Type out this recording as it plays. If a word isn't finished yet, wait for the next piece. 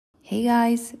Hey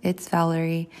guys, it's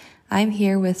Valerie. I'm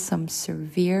here with some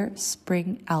severe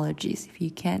spring allergies, if you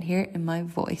can't hear it in my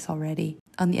voice already.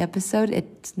 On the episode,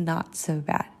 it's not so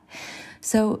bad.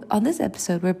 So on this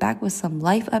episode, we're back with some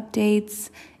life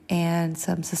updates and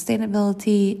some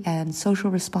sustainability and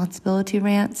social responsibility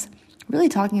rants, really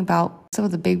talking about some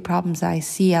of the big problems that I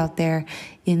see out there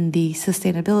in the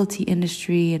sustainability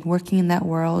industry and working in that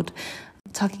world,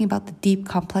 talking about the deep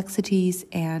complexities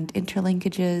and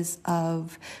interlinkages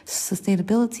of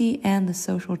sustainability and the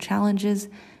social challenges,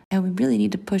 and we really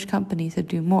need to push companies to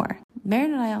do more.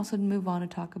 Maren and I also move on to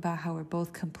talk about how we're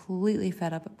both completely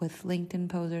fed up with LinkedIn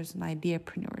posers and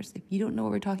ideapreneurs. If you don't know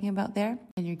what we're talking about there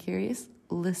and you're curious,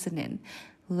 listen in.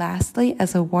 Lastly,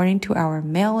 as a warning to our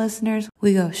male listeners,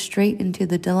 we go straight into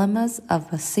the dilemmas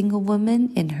of a single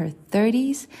woman in her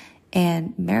 30s,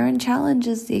 and Maren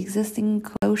challenges the existing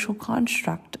social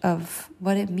construct of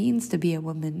what it means to be a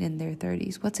woman in their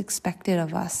 30s, what's expected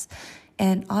of us.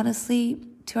 And honestly,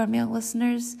 to our male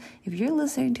listeners, if you're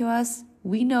listening to us,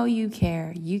 we know you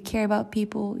care. You care about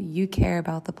people, you care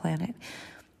about the planet.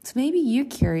 So maybe you're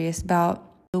curious about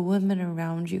the women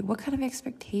around you. What kind of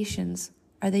expectations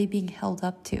are they being held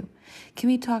up to? Can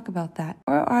we talk about that?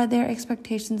 Or are there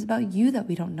expectations about you that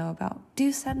we don't know about?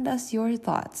 Do send us your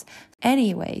thoughts.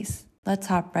 Anyways, let's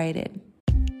hop right in.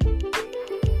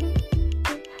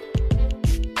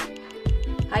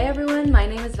 Hi everyone, my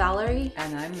name is Valerie.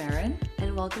 And I'm Maren.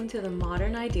 And welcome to The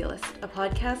Modern Idealist, a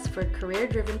podcast for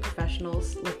career-driven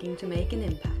professionals looking to make an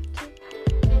impact.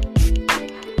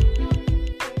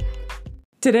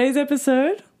 Today's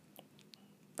episode,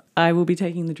 I will be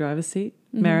taking the driver's seat.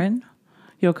 Maren,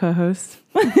 your co-host.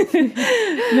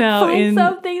 Now Find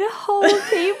something to hold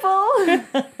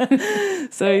people.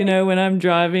 So, when I'm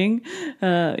driving,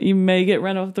 you may get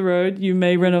run off the road. You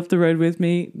may run off the road with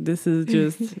me. This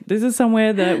is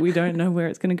somewhere that we don't know where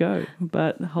it's going to go,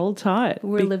 but hold tight.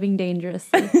 We're living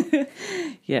dangerously.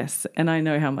 Yes, and I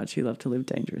know how much you love to live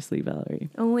dangerously, Valerie.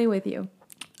 Only with you.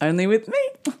 Only with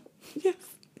me. Yes.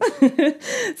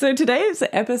 So today's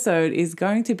episode is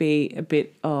going to be a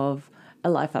bit of a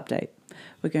life update.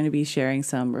 We're going to be sharing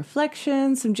some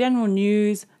reflections, some general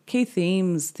news, key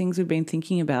themes, things we've been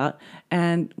thinking about,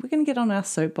 and we're going to get on our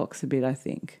soapbox a bit, I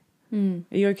think. Are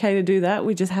you okay to do that?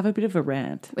 We just have a bit of a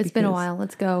rant. It's been a while.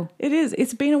 Let's go. It is.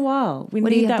 It's been a while. What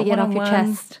do you have to get off your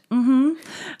chest?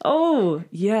 Oh,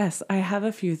 yes. I have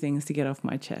a few things to get off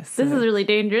my chest. This is really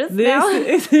dangerous.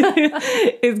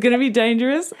 It's going to be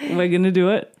dangerous. We're going to do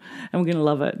it, and we're going to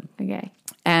love it. Okay.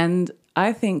 And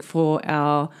I think for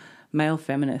our male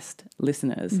feminist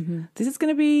listeners, this is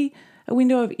going to be a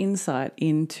window of insight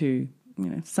into,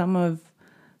 some of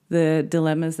the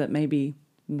dilemmas that maybe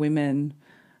women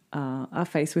are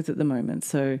faced with at the moment.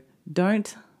 So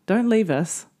don't leave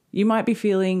us. You might be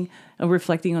feeling or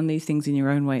reflecting on these things in your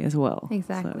own way as well.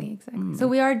 Exactly. So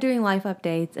we are doing life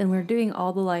updates, and we're doing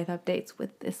all the life updates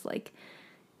with this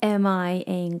MI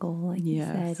angle, like you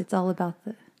said. It's all about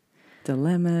the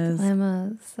dilemmas,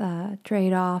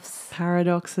 trade-offs,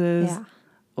 paradoxes,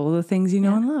 all the things you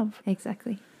know and love.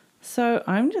 Exactly. So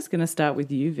I'm just going to start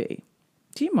with you, V.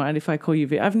 Do you mind if I call you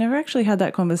V? I've never actually had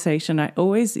that conversation. I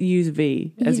always use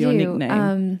V as your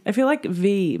nickname. I feel like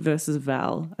V versus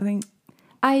Val. I think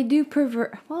I do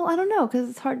prefer. Well, I don't know, because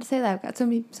it's hard to say that. I've got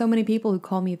so many people who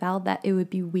call me Val that it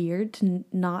would be weird to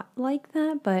not like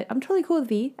that. But I'm totally cool with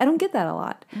V. I don't get that a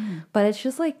lot, but it's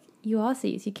just like you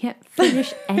Aussies. You can't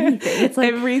finish anything. It's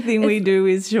like everything we do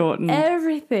is shortened.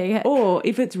 Everything. Or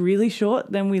if it's really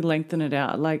short, then we lengthen it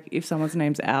out. Like if someone's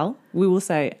name's Al, we will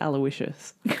say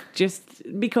Aloysius. Just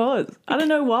because. I don't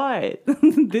know why.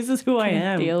 This is who I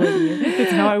am. Deal with you.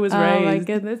 It's how I was raised. Oh my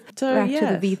goodness. So back to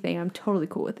the V thing. I'm totally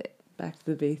cool with it. Back to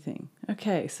the V thing.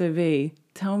 Okay, so V,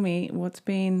 tell me what's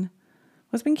been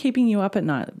keeping you up at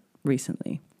night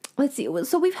recently? Let's see.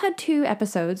 So we've had 2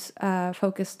 episodes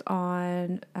focused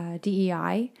on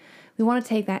DEI. We want to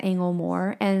take that angle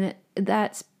more, and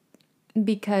that's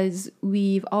because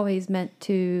we've always meant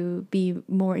to be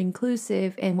more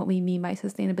inclusive in what we mean by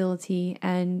sustainability.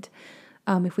 And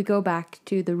if we go back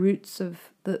to the roots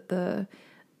of the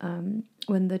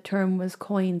when the term was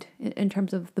coined in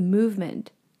terms of the movement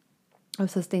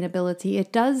of sustainability,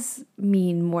 it does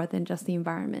mean more than just the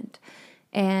environment.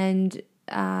 And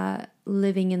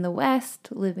living in the West,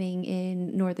 living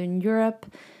in Northern Europe,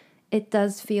 it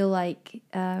does feel like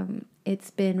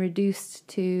it's been reduced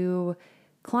to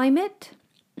climate,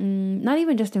 not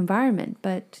even just environment,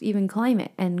 but even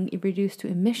climate, and reduced to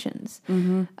emissions.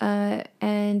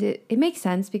 And it makes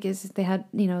sense because they had,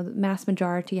 the mass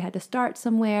majority had to start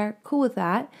somewhere. Cool with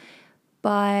that.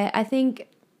 But I think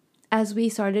as we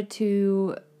started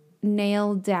to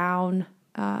nail down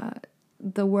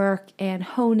the work and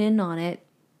hone in on it,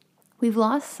 we've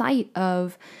lost sight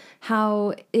of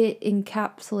how it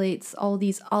encapsulates all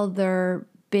these other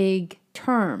big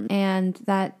terms and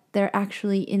that they're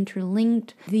actually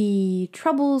interlinked. The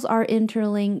troubles are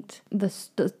interlinked. The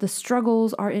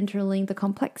struggles are interlinked. The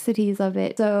complexities of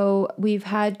it. So we've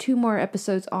had 2 more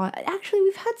episodes on. Actually,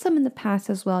 we've had some in the past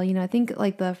as well. You know, I think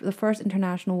like the first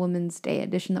International Women's Day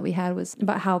edition that we had was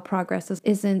about how progress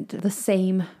isn't the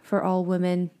same for all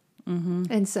women. Mm-hmm.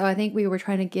 And so I think we were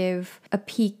trying to give a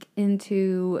peek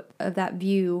into that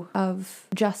view of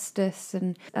justice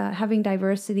and having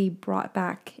diversity brought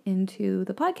back into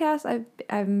the podcast.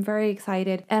 I'm very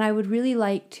excited, and I would really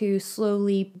like to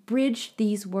slowly bridge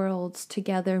these worlds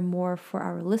together more for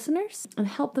our listeners and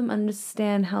help them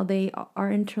understand how they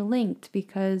are interlinked,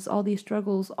 because all these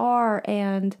struggles are,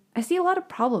 and I see a lot of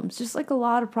problems, just like a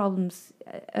lot of problems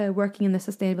working in the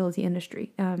sustainability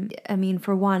industry. I mean,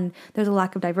 for one, there's a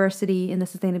lack of diversity in the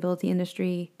sustainability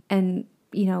industry. And,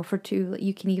 you know, for 2,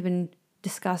 you can even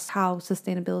discuss how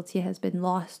sustainability has been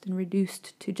lost and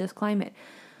reduced to just climate.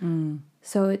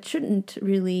 So it shouldn't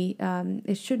really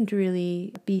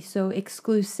be so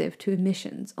exclusive to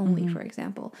emissions only, for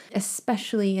example,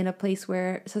 especially in a place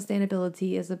where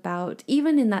sustainability is about,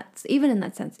 even in that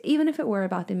sense, even if it were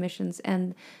about emissions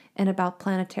and about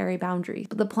planetary boundaries.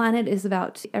 But the planet is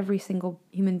about every single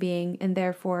human being, and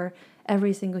therefore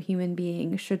every single human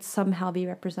being should somehow be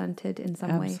represented in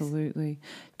some ways. Absolutely.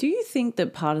 Do you think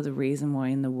that part of the reason why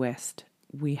in the West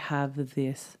we have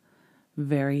this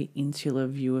very insular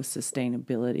view of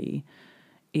sustainability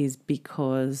is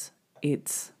because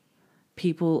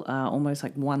people are almost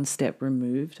like one step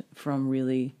removed from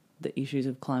really the issues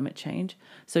of climate change?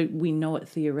 So we know it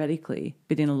theoretically,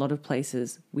 but in a lot of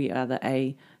places we either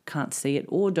A, can't see it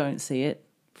or don't see it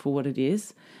for what it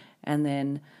is, and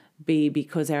then B,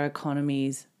 because our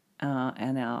economies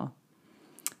and our,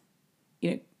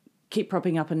 you know, keep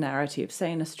propping up a narrative.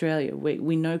 Say in Australia,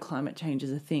 we know climate change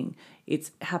is a thing.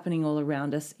 It's happening all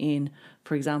around us in,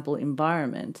 for example,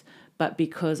 environment, but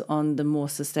because on the more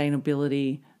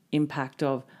sustainability impact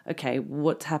of, okay,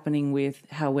 what's happening with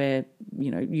how we're,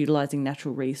 you know, utilizing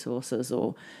natural resources,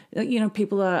 or, you know,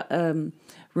 people are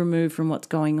removed from what's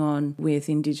going on with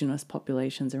Indigenous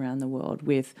populations around the world,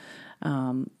 with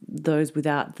those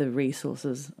without the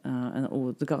resources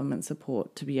or the government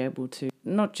support to be able to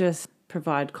not just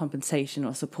provide compensation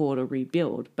or support or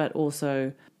rebuild, but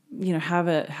also, you know, have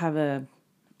a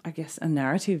I guess a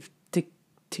narrative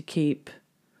to keep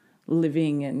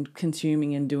living and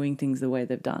consuming and doing things the way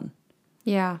they've done.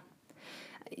 Yeah.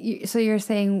 So you're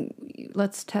saying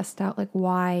let's test out like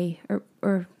why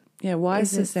or yeah, why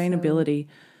is sustainability?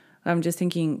 I'm just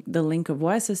thinking the link of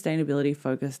why is sustainability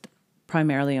focused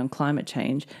primarily on climate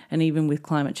change, and even with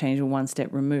climate change we're one step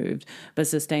removed, but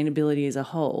sustainability as a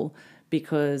whole,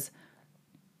 because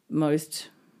most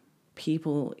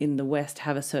people in the West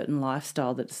have a certain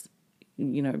lifestyle that's,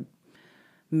 you know,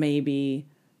 maybe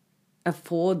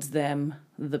affords them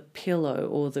the pillow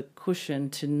or the cushion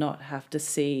to not have to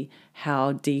see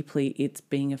how deeply it's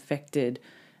being affected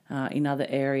in other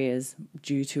areas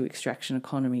due to extraction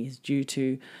economies, due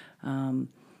to,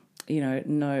 you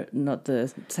know, not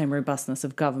the same robustness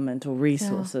of government or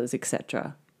resources,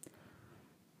 etc.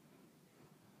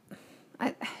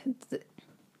 I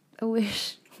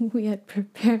wish we had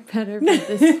prepared better for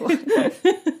this one.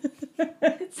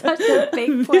 It's such a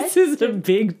big question. This is a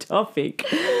big topic.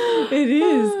 It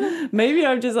is. Maybe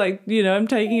I'm just like, you know, I'm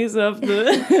taking us off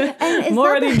the... I'm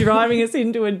already driving us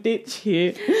into a ditch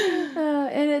here.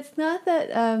 And it's not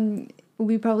that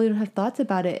we probably don't have thoughts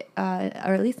about it,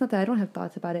 or at least not that I don't have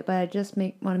thoughts about it, but I just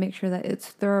want to make sure that it's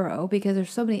thorough, because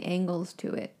there's so many angles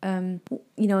to it.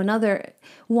 You know, another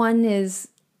one is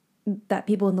that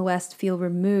people in the West feel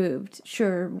removed.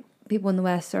 Sure, people in the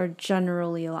West are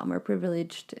generally a lot more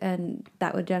privileged, and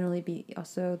that would generally be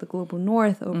also the global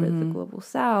North over the global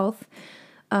South.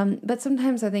 But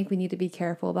sometimes I think we need to be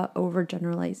careful about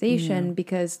overgeneralization,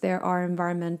 because there are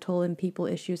environmental and people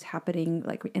issues happening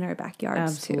like in our backyards.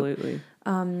 Absolutely.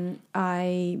 Too.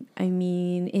 I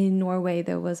mean, in Norway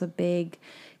there was a big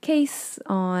case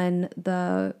on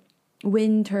the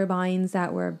wind turbines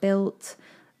that were built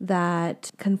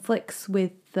that conflicts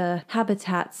with the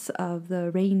habitats of the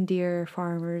reindeer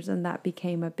farmers, and that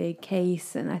became a big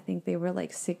case, and I think they were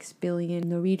like 6 billion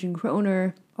Norwegian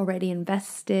kroner already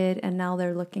invested, and now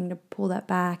they're looking to pull that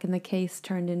back, and the case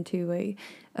turned into a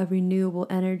renewable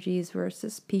energies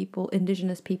versus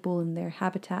indigenous people and their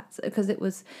habitats, because it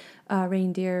was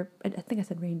reindeer, I think I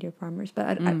said reindeer farmers,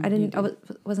 but I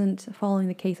wasn't following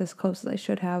the case as close as I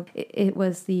should have. It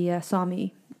was the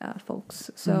Sami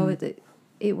folks, so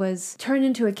it was turned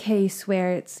into a case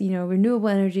where it's, renewable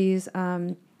energies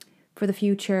for the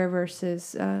future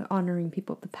versus honoring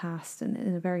people of the past, and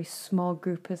in a very small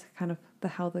group is kind of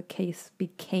how the case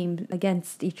became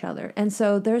against each other. And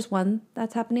so there's one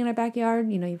that's happening in our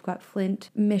backyard. You've got Flint,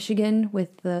 Michigan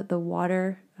with the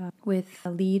water, with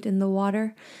a lead in the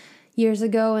water years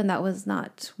ago, and that was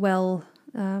not well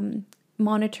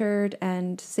monitored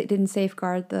and didn't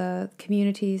safeguard the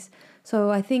communities. So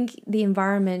I think the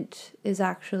environment is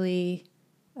actually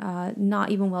not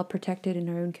even well protected in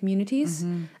our own communities.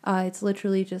 It's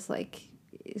literally just like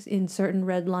in certain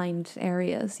red-lined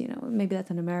areas. Maybe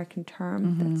that's an American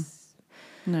term. That's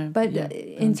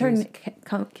in certain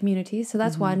communities. So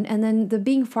that's one. And then the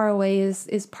being far away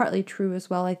is partly true as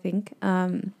well, I think.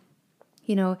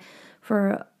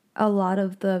 For a lot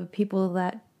of the people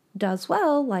that does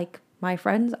well, like my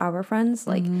friends, our friends,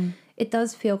 like it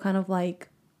does feel kind of like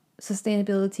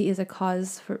sustainability is a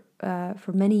cause for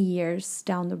many years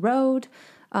down the road.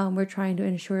 We're trying to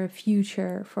ensure a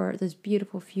future, for this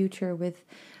beautiful future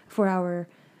for our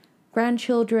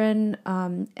grandchildren,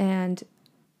 and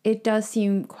it does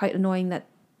seem quite annoying that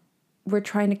we're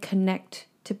trying to connect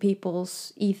to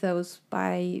people's ethos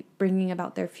by bringing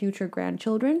about their future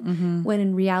grandchildren, when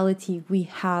in reality we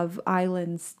have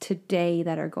islands today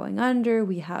that are going under.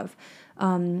 We have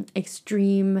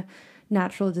extreme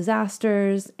natural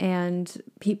disasters, and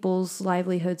people's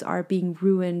livelihoods are being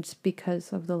ruined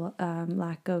because of the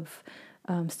lack of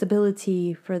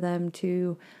stability for them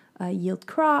to yield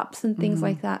crops and things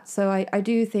like that. So I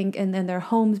do think, and then their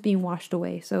homes being washed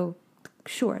away. So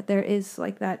sure, there is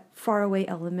like that faraway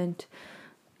element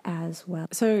as well.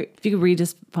 So if you could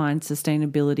redefine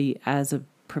sustainability as a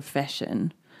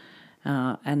profession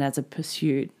and as a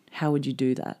pursuit, how would you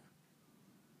do that?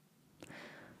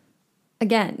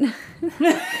 Again,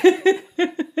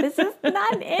 this is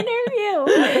not an interview.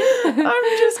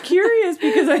 I'm just curious,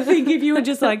 because I think if you were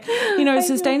just like,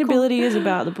 sustainability is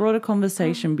about the broader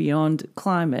conversation beyond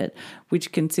climate,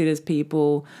 which considers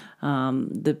people,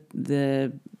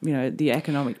 the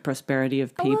economic prosperity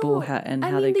of people, and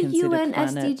how they consider climate. I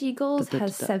mean, the UN SDG goals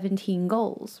has 17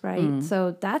 goals, right?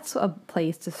 So that's a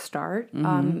place to start.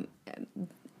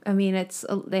 I mean,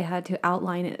 they had to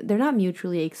outline it. They're not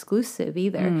mutually exclusive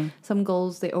either. Some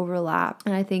goals, they overlap.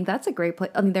 And I think that's a great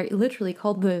place. I mean, they're literally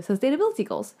called the sustainability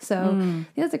goals. So I think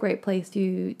that's a great place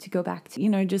to go back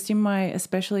to. Just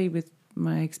especially with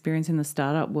my experience in the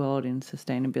startup world in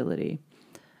sustainability,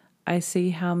 I see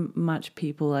how much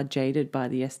people are jaded by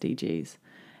the SDGs.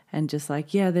 And just like,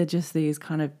 they're just these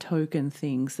kind of token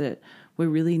things that we're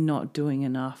really not doing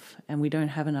enough, and we don't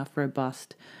have enough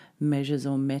robust measures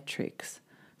or metrics.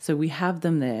 So we have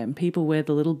them there, and people wear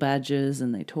the little badges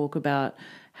and they talk about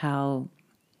how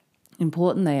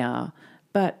important they are.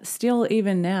 But still,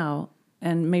 even now,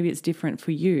 and maybe it's different for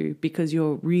you because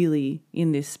you're really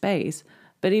in this space,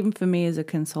 but even for me as a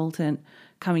consultant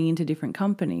coming into different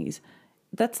companies,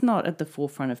 that's not at the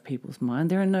forefront of people's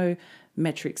mind. There are no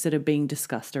metrics that are being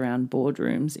discussed around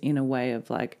boardrooms in a way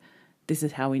of like, this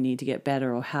is how we need to get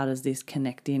better, or how does this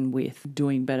connect in with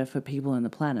doing better for people and the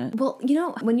planet? Well,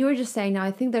 when you were just saying now,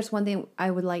 I think there's one thing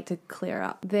I would like to clear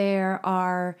up. There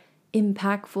are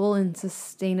impactful and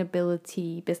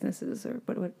sustainability businesses, or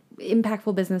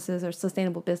impactful businesses or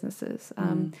sustainable businesses.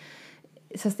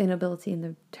 Sustainability in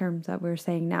the terms that we're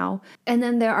saying now. And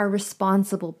then there are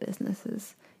responsible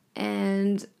businesses.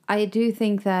 And I do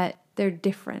think that they're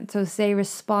different. So say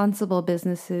responsible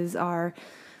businesses are,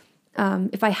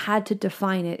 if I had to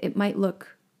define it, it might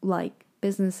look like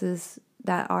businesses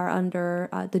that are under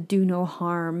the do no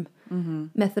harm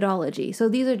methodology. So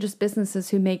these are just businesses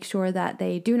who make sure that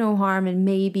they do no harm and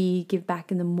maybe give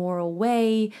back in the moral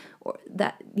way, or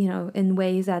that, in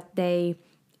ways that they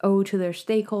owe to their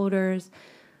stakeholders.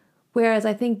 Whereas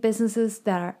I think businesses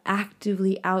that are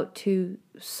actively out to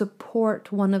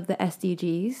support one of the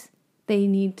SDGs, they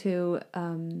need to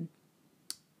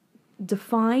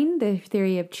define their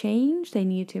theory of change. They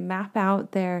need to map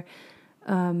out their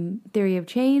theory of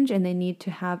change, and they need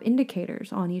to have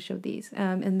indicators on each of these.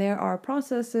 And there are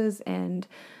processes and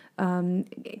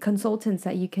consultants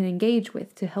that you can engage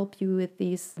with to help you with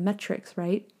these metrics,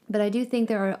 right? But I do think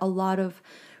there are a lot of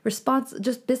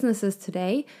just businesses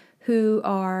today who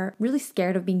are really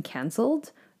scared of being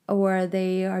canceled, or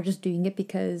they are just doing it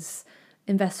because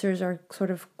investors are sort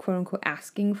of quote unquote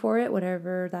asking for it,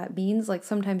 whatever that means. Like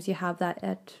sometimes you have that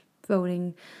at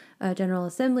voting general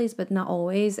assemblies, but not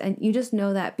always. And you just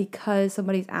know that because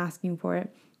somebody's asking for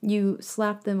it, you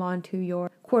slap them onto your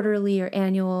quarterly or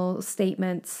annual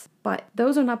statements. But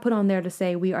those are not put on there to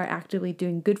say we are actively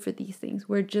doing good for these things.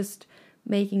 We're just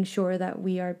making sure that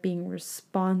we are being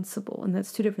responsible. And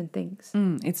that's two different things.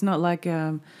 It's not like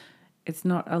it's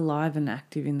not alive and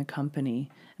active in the company.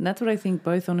 And that's what I think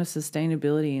both on a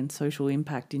sustainability and social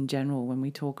impact in general, when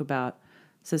we talk about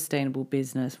sustainable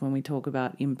business, when we talk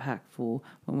about impactful,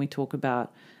 when we talk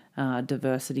about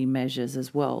diversity measures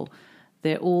as well,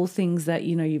 they're all things that,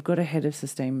 you've got ahead of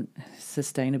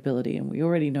sustainability. And we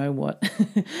already know what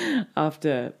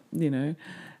after,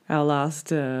 our last,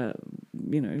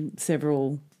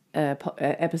 several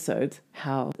episodes,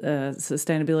 how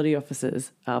sustainability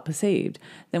officers are perceived.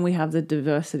 Then we have the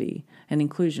diversity and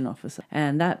inclusion officer,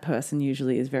 and that person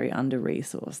usually is very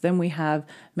under-resourced. Then we have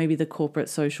maybe the corporate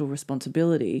social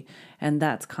responsibility, and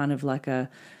that's kind of like a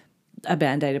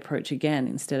Band-Aid approach again,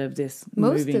 instead of this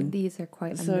Most moving. of these are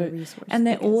quite under-resourced. And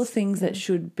they're all things that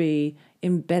should be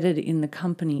embedded in the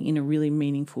company in a really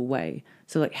meaningful way.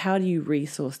 So like, how do you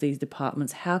resource these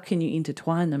departments? How can you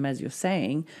intertwine them, as you're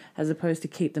saying, as opposed to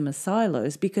keep them as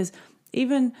silos? Because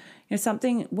even,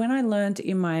 something, when I learned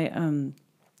in my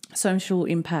social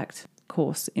impact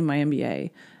course in my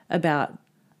MBA about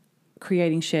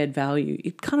creating shared value,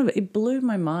 it blew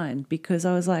my mind, because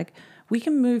I was like, we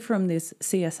can move from this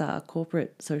CSR,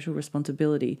 corporate social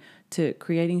responsibility, to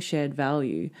creating shared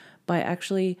value by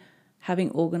actually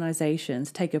having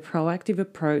organizations take a proactive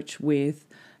approach with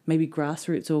maybe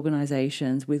grassroots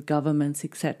organizations, with governments,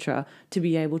 etc., to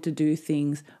be able to do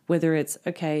things, whether it's,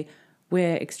 okay,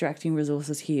 we're extracting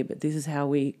resources here, but this is how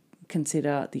we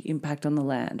consider the impact on the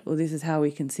land, or this is how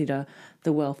we consider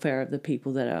the welfare of the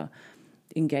people that are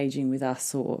engaging with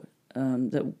us, or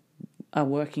that are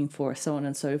working for us, so on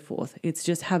and so forth. It's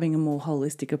just having a more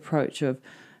holistic approach of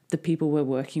the people we're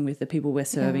working with, the people we're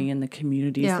serving, and the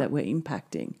communities that we're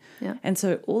impacting. Yeah. And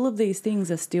so all of these things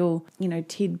are still,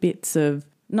 tidbits of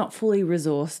not fully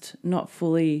resourced, not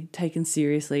fully taken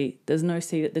seriously. There's no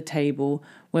seat at the table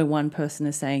where one person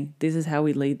is saying, this is how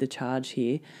we lead the charge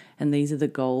here, and these are the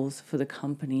goals for the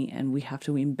company, and we have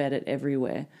to embed it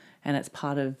everywhere. And it's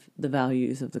part of the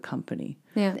values of the company.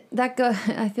 Yeah,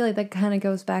 I feel like that kind of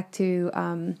goes back to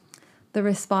the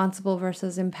responsible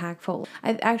versus impactful.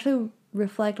 I actually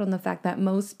reflect on the fact that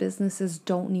most businesses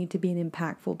don't need to be an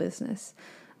impactful business,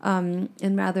 and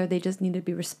rather they just need to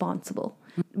be responsible.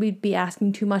 We'd be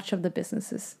asking too much of the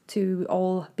businesses to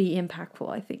all be impactful,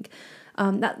 I think.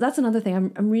 That's another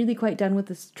thing. I'm really quite done with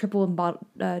this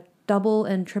double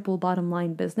and triple bottom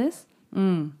line business.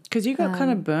 Because you got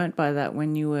kind of burnt by that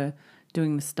when you were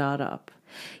doing the startup.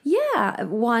 Yeah,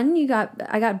 one,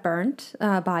 I got burnt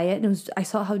by it, and I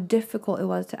saw how difficult it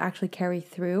was to actually carry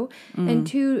through. And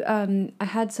two, I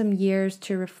had some years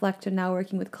to reflect, and now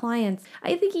working with clients.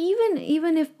 I think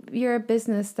even if you're a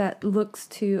business that looks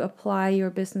to apply your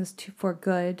business for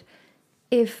good,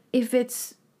 if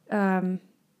it's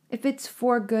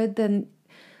for good, then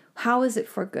how is it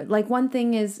for good? Like one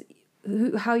thing is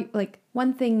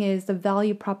the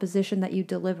value proposition that you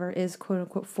deliver is quote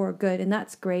unquote for good, and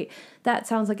that's great. That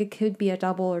sounds like it could be a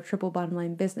double or triple bottom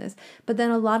line business. But then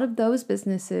a lot of those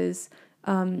businesses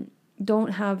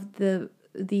don't have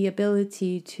the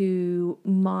ability to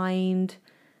mind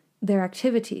their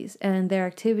activities, and their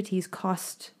activities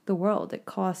cost the world. It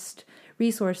costs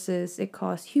resources, it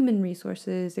costs human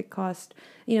resources, it costs,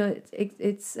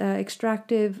 it's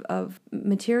extractive of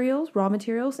materials, raw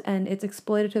materials, and it's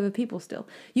exploitative of people still.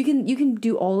 You can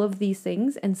do all of these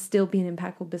things and still be an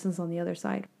impactful business on the other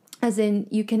side. As in,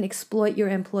 you can exploit your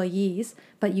employees,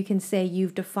 but you can say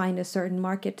you've defined a certain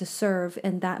market to serve,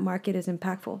 and that market is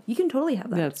impactful. You can totally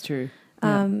have that. That's true.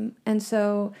 And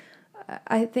so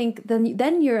I think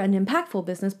then you're an impactful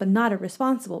business, but not a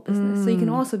responsible business. So you can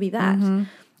also be that.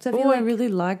 So I feel like I really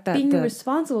like that. Being a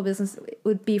responsible business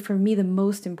would be, for me, the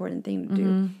most important thing to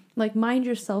do. Like, mind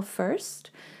yourself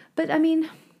first. But I mean...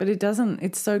 But it doesn't.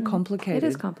 It's so complicated. It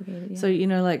is complicated, yeah. So,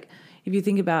 like, if you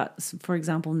think about, for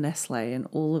example, Nestle and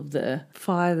all of the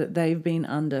fire that they've been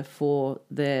under for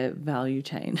their value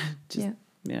chain,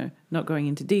 not going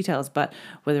into details, but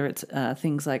whether it's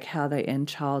things like how they end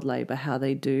child labor, how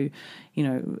they do,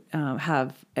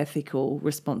 have ethical,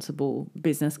 responsible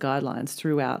business guidelines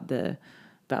throughout the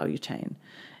value chain.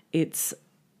 It's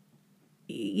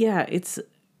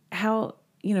how,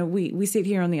 we sit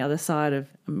here on the other side of,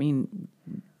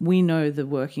 we know the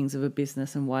workings of a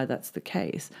business and why that's the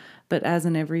case. But as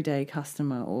an everyday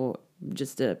customer, or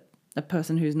just a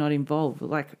person who's not involved,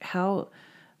 like, how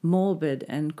morbid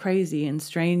and crazy and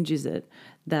strange is it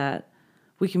that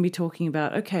we can be talking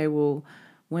about, okay, well,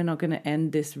 we're not going to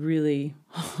end this really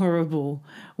horrible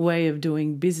way of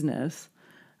doing business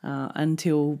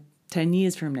until 10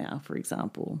 years from now, for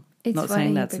example. Not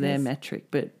saying that's their metric,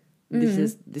 but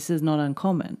this is not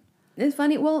uncommon. It's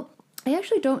funny. Well, I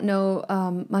actually don't know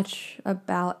much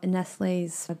about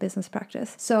Nestle's business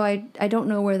practice. So I don't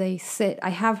know where they sit. I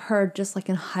have heard just like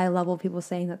in high level people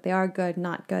saying that they are good,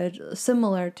 not good,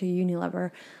 similar to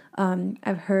Unilever.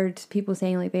 I've heard people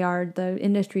saying like they are the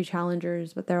industry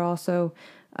challengers, but they're also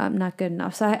not good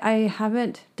enough. So I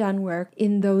haven't done work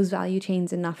in those value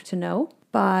chains enough to know.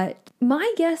 But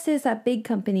my guess is that big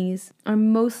companies are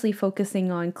mostly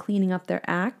focusing on cleaning up their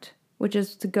act, which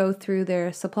is to go through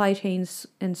their supply chains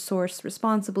and source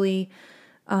responsibly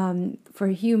for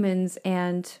humans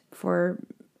and for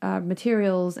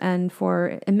materials and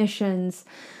for emissions,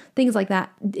 things like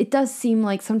that. It does seem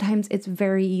like sometimes it's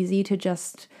very easy to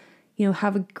just,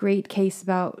 have a great case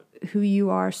about who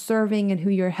you are serving and who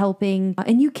you're helping.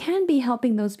 And you can be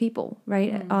helping those people,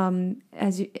 right?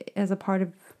 As a part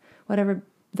of whatever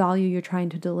value you're trying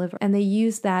to deliver. And they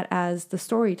use that as the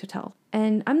story to tell.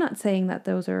 And I'm not saying that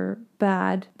those are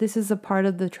bad. This is a part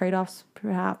of the trade-offs,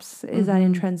 perhaps, is that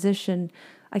in transition,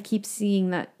 I keep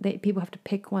seeing that people have to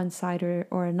pick one side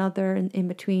or another in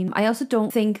between. I also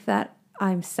don't think that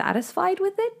I'm satisfied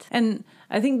with it. And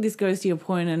I think this goes to your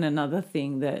point and another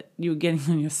thing that you were getting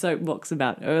on your soapbox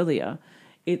about earlier.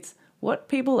 It's what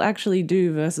people actually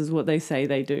do versus what they say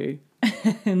they do.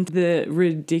 And the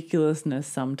ridiculousness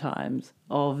sometimes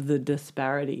of the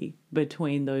disparity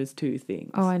between those two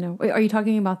things. Oh, I know. Wait, are you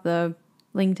talking about the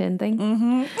LinkedIn thing?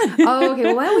 Mm-hmm. Oh, okay.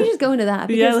 Well, why don't we just go into that?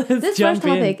 Because this first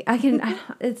topic,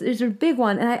 it's a big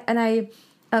one, and I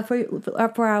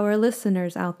for our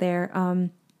listeners out there,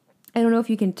 I don't know if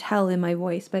you can tell in my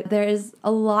voice, but there is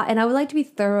a lot, and I would like to be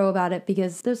thorough about it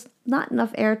because there's not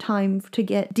enough airtime to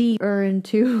get deeper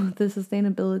into the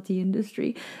sustainability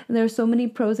industry, and there are so many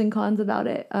pros and cons about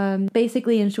it.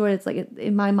 Basically, in short, it's like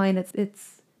in my mind,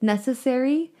 it's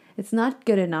necessary. It's not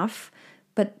good enough,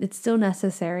 but it's still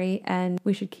necessary, and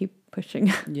we should keep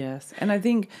pushing. Yes, and I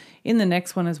think in the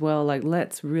next one as well, like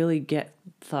let's really get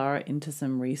thorough into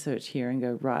some research here and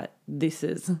go, right, this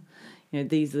is.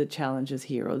 These are the challenges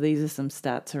here, or these are some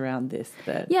stats around this.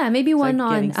 Maybe one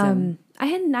on. I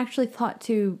hadn't actually thought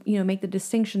to make the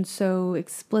distinction so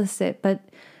explicit, but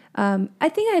I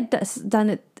think I had done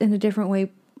it in a different way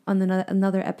on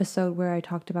another episode where I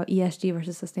talked about ESG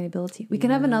versus sustainability. We can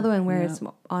have another one where it's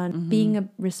on being a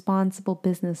responsible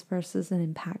business versus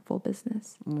an impactful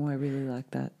business. Oh, I really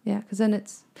like that. Yeah, because then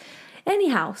it's.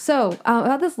 Anyhow, so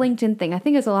about this LinkedIn thing, I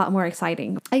think it's a lot more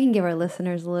exciting. I can give our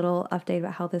listeners a little update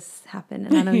about how this happened,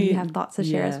 and I know you have thoughts to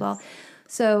share as well.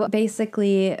 So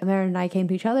basically, Maren and I came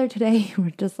to each other today.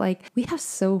 We're just like, we have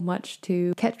so much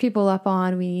to catch people up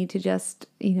on. We need to just,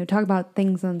 talk about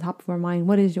things on top of our mind.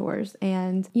 What is yours?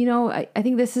 And, I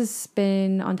think this has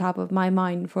been on top of my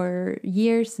mind for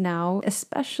years now,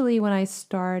 especially when I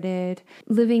started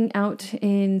living out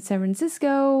in San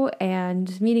Francisco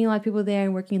and meeting a lot of people there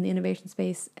and working in the innovation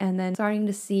space. And then starting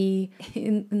to see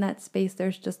in that space,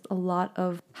 there's just a lot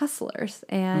of hustlers.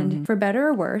 And for better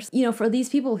or worse, for these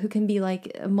people who can be like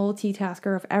a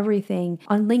multitasker of everything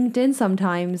on LinkedIn,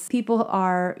 sometimes people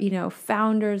are,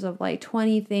 founders of like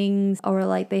 20 things, or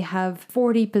like they have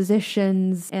 40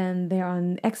 positions and they're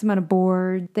on X amount of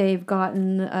board. They've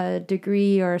gotten a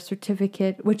degree or a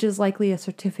certificate, which is likely a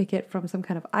certificate from some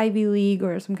kind of Ivy League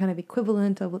or some kind of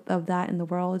equivalent of that in the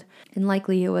world. And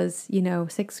likely it was,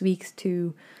 6 weeks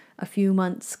to a few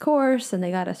months course, and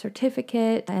they got a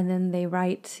certificate, and then they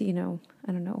write,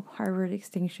 I don't know, Harvard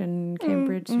extinction,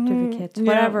 Cambridge certificates,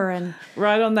 whatever. And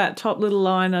right on that top little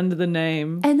line under the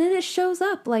name. And then it shows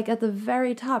up like at the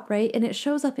very top, right? And it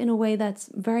shows up in a way that's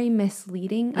very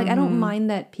misleading. Like I don't mind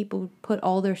that people put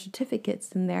all their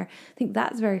certificates in there. I think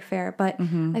that's very fair. But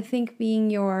I think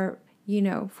being your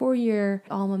 4-year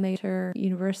alma mater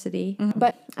university.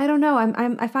 But I don't know.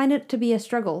 I find it to be a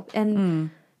struggle. And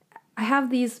I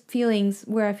have these feelings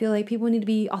where I feel like people need to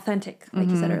be authentic, like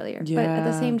you said earlier. Yeah. But at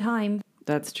the same time,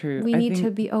 that's true. We need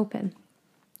to be open.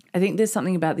 I think there's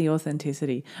something about the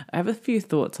authenticity. I have a few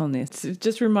thoughts on this. It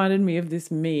just reminded me of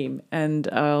this meme, and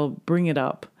I'll bring it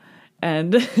up.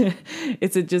 And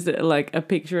it's just like a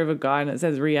picture of a guy, and it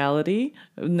says reality,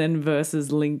 and then versus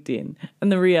LinkedIn.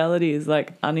 And the reality is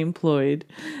like unemployed.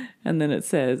 And then it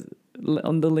says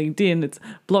on the LinkedIn, it's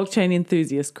blockchain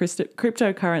enthusiast,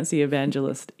 cryptocurrency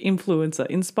evangelist, influencer,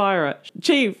 inspirer,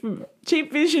 chief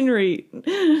visionary,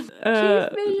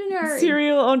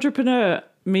 serial entrepreneur,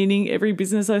 meaning every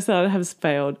business I started has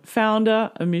failed,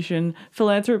 founder, a mission,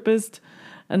 philanthropist,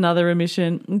 another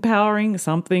emission, empowering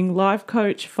something, life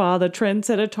coach, father,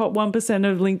 trendsetter, top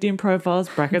 1% of LinkedIn profiles,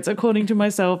 brackets, according to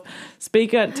myself,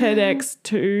 speaker at TEDx,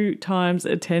 2 times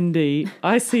attendee,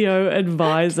 ICO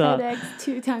advisor. TEDx,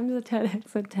 2 times a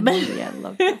TEDx attendee. I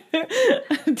love that.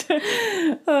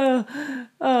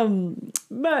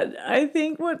 But I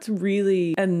think what's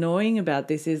really annoying about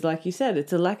this is, like you said,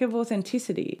 it's a lack of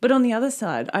authenticity. But on the other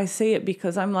side, I see it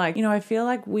because I'm like, I feel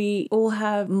like we all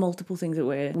have multiple things that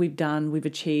we've done, we've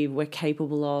achieved, we're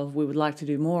capable of, we would like to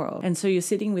do more of. And so you're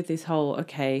sitting with this whole,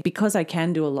 okay, because I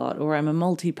can do a lot, or I'm a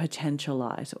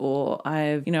multi-potentialite, or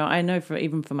I know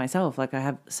even for myself, like I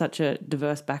have such a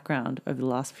diverse background over the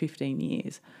last 15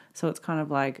 years. So it's kind of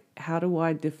like, how do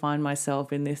I define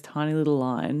myself in this tiny little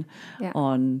line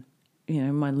on,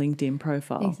 my LinkedIn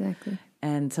profile? Exactly.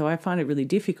 And so I find it really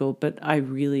difficult, but I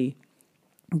really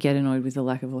get annoyed with the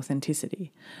lack of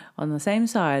authenticity. On the same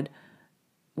side,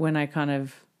 when I kind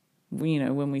of,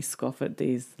 when we scoff at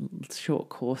these short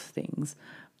course things,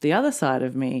 the other side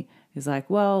of me is like,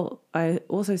 well, I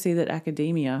also see that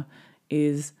academia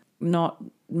is not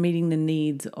meeting the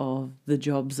needs of the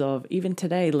jobs of even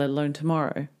today, let alone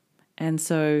tomorrow. And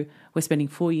so we're spending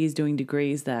 4 years doing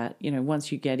degrees that,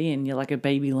 once you get in, you're like a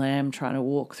baby lamb trying to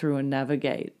walk through and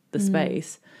navigate the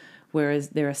space. Whereas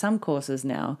there are some courses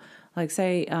now, like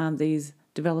say these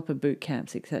developer boot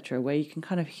camps, etc., where you can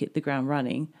kind of hit the ground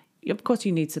running. Of course,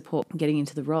 you need support getting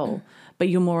into the role, but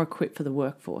you're more equipped for the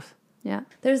workforce. Yeah.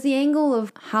 There's the angle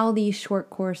of how these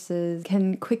short courses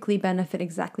can quickly benefit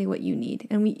exactly what you need.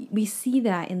 And we see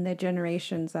that in the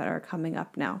generations that are coming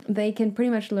up now. They can pretty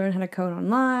much learn how to code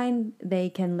online. They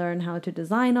can learn how to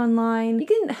design online.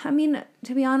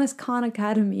 To be honest, Khan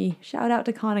Academy, shout out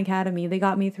to Khan Academy. They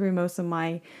got me through most of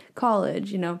my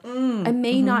college, I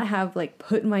may not have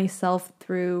put myself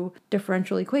through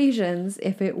differential equations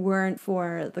if it weren't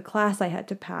for the class I had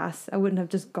to pass. I wouldn't have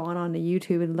just gone on to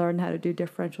YouTube and learned how to do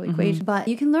differential equations. But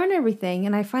you can learn everything,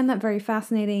 and I find that very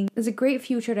fascinating. It's a great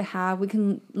future to have. We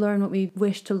can learn what we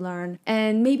wish to learn.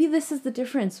 And maybe this is the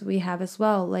difference we have as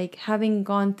well. Like having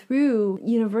gone through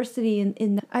university,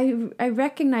 I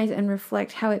recognize and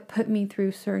reflect how it put me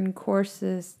through certain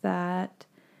courses that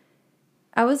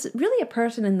I was really a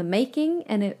person in the making,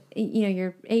 and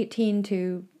you're 18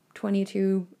 to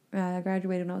 22,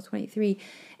 graduated when I was 23.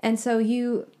 And so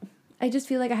I just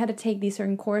feel like I had to take these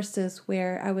certain courses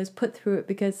where I was put through it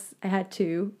because I had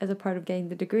to as a part of getting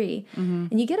the degree.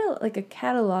 And you get a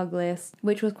catalog list,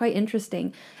 which was quite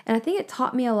interesting. And I think it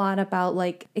taught me a lot about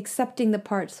accepting the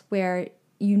parts where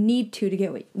you need to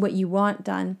get what you want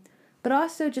done, but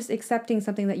also just accepting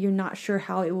something that you're not sure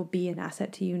how it will be an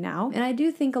asset to you now. And I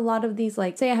do think a lot of these,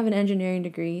 say I have an engineering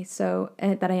degree, so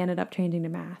that I ended up changing to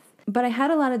math. But I had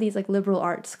a lot of these liberal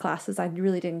arts classes I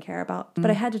really didn't care about,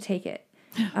 but I had to take it.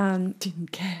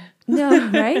 Didn't care. No,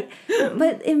 right?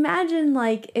 But imagine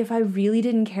if I really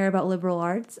didn't care about liberal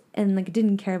arts and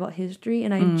didn't care about history,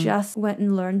 and I just went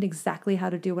and learned exactly how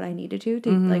to do what I needed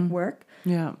to work.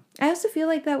 Yeah. I also feel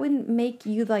like that wouldn't make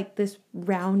you this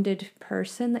rounded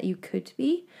person that you could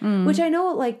be, which I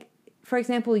know for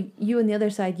example, you on the other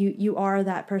side, you are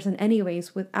that person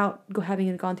anyways without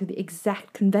having gone through the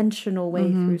exact conventional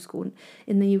way through school.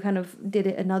 And then you kind of did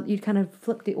it you kind of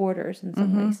flipped the orders in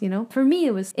some ways, For me,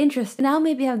 it was interesting. Now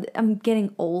maybe I'm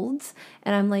getting old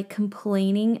and I'm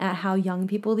complaining at how young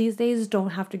people these days don't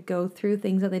have to go through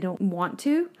things that they don't want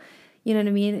to. You know what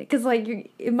I mean? Because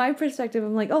in my perspective,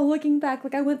 I'm looking back,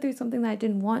 I went through something that I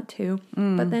didn't want to,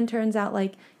 but then turns out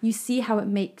you see how it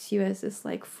makes you as this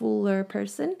fuller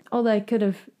person. Although I could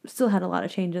have still had a lot of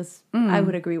changes. I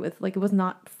would agree with it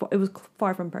was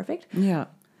far from perfect. Yeah,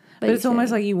 but it's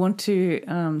almost like you want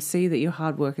to see that your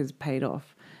hard work has paid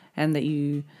off, and that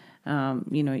you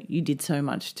did so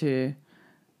much to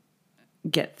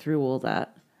get through all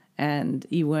that. And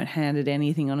you weren't handed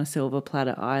anything on a silver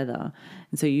platter either.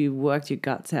 And so you worked your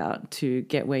guts out to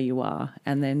get where you are.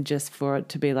 And then just for it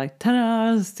to be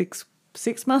ta-da,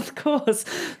 6-month course,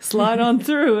 slide on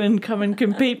through and come and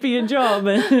compete for your job.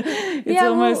 And it's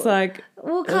almost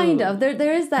Well, kind of.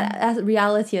 There is that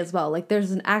reality as well. There's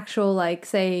an actual,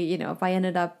 say, if I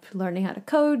ended up learning how to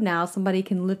code now, somebody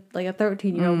can, a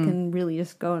 13-year-old can really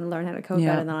just go and learn how to code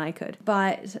better than I could.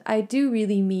 But I do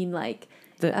really mean,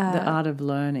 the art of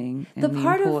learning and the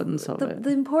importance of it. The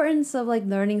importance of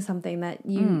learning something that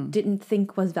you didn't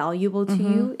think was valuable to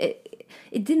you.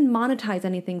 It didn't monetize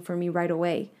anything for me right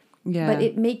away. Yeah. But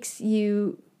it makes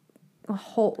you a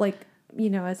whole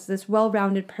as this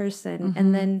well-rounded person,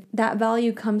 and then that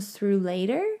value comes through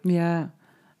later. Yeah.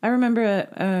 I remember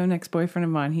an ex-boyfriend of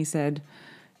mine, he said,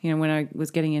 You know, when I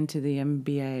was getting into the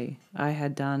MBA, I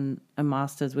had done a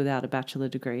master's without a bachelor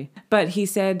degree. But he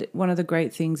said one of the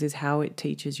great things is how it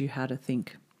teaches you how to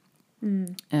think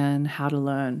and how to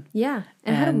learn. Yeah,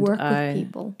 and how to work with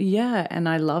people. Yeah, and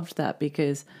I loved that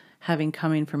because having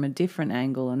come in from a different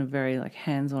angle and a very like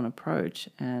hands-on approach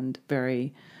and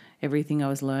everything I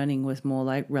was learning was more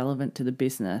like relevant to the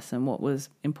business and what was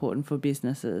important for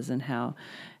businesses and how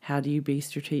do you be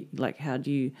how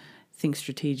do you think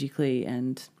strategically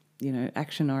and, you know,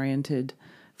 action oriented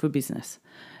for business.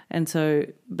 And so,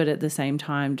 but at the same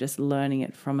time, just learning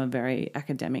it from a very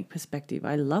academic perspective.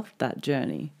 I loved that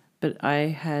journey, but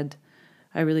I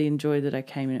really enjoyed that I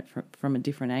came in it from a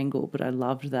different angle, but I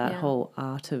loved that whole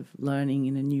art of learning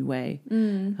in a new way.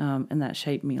 And that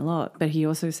shaped me a lot. But he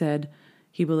also said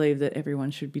he believed that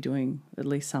everyone should be doing at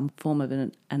least some form of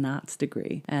an arts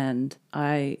degree. And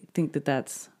I think that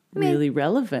that's really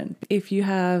relevant. If you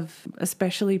have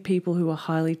especially people who are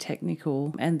highly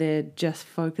technical and they're just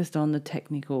focused on the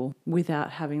technical without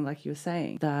having, like you were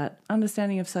saying, that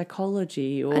understanding of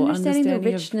psychology or understanding the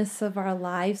richness of our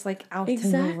lives, like out in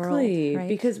the world. Exactly, right?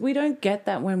 because we don't get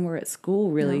that when we're at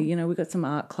school, really. No. You know, we've got some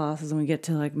art classes and we get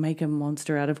to like make a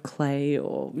monster out of clay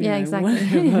or you know, exactly.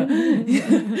 whatever. I'm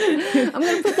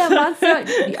going to put that monster.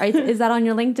 Is that on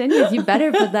your LinkedIn? Because you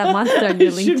better put that monster on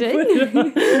your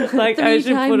LinkedIn. Like I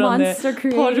should put on there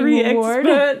pottery award.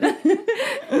 expert.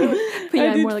 Yeah,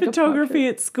 I did more like photography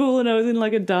at school and I was in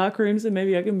like a dark room, so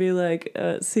maybe I can be like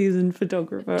a seasoned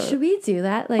photographer. Should we do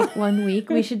that like one week?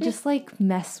 We should just like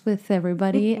mess with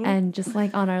everybody and just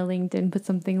like on our LinkedIn put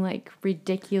something like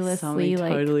ridiculously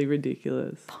like totally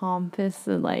ridiculous, pompous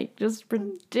and like just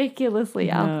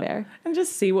ridiculously out there. And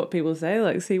just see what people say,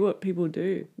 like see what people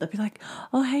do. They'll be like,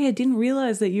 oh hey, I didn't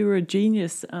realize that you were a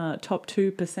genius, top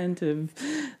 2% of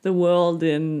the world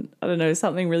in, I don't know,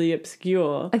 something really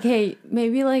obscure. Okay,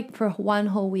 maybe like for one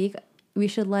whole week we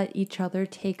should let each other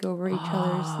take over each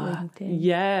other's LinkedIn.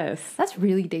 Yes. That's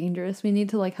really dangerous. We need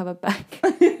to like have a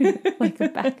like a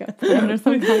backup plan or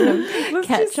some kind of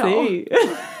catch-all. I'm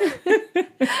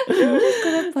just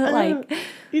gonna put like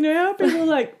you know how people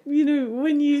like, you know,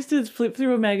 when you used to flip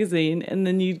through a magazine and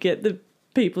then you'd get the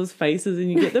people's faces and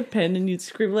you get the pen and you'd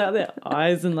scribble out their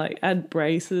eyes and like add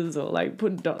braces or like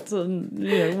put dots on,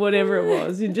 you know, whatever it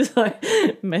was. You'd just like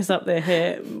mess up their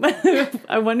hair.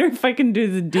 I wonder if I can do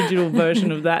the digital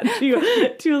version of that to your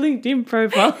LinkedIn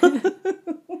profile.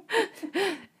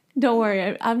 Don't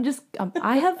worry, I'm just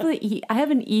I have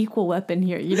an equal weapon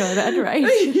here. You know that, right?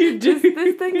 You do.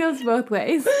 This thing goes both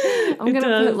ways. I'm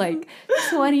gonna put like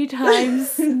 20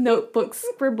 times notebook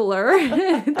scribbler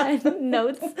that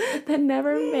notes that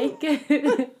never make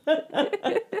it.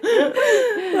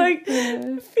 Like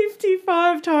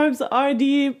 55 times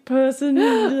idea person,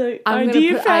 like I'm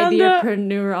idea gonna put founder,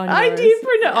 ideapreneur on yours.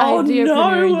 Ideapreneur. Oh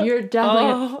Ideapreneur. no! You're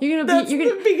definitely you're gonna be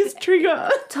the biggest trigger.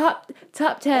 Top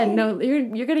 10. No,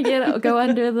 you're gonna go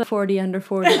under the 40 under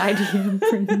 40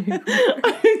 ideapreneur.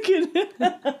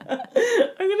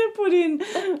 I'm gonna put in,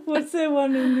 what's that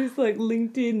one in this like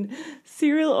LinkedIn,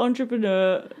 serial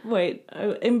entrepreneur,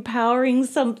 empowering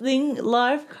something,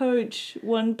 life coach,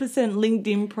 1%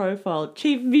 LinkedIn profile,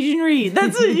 chief visionary.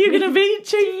 That's what you're gonna be,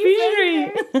 chief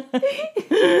visionary.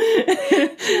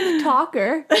 Chief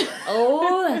talker.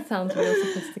 Oh, that sounds real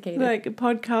sophisticated. Like a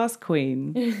podcast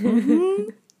queen.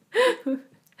 Mm-hmm.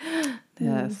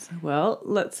 Yes. Well,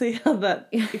 let's see how that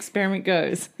experiment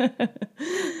goes.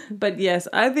 But yes,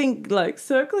 I think like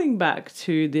circling back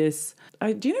to this,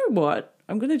 do you know what?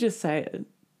 I'm going to just say it.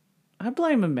 I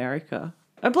blame America.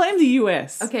 I blame the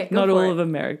US. Okay, not all of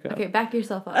America. Okay, back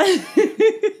yourself up.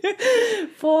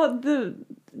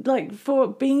 for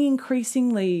being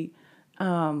increasingly,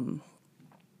 I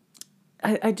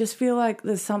just feel like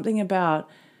there's something about,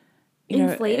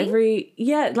 inflating?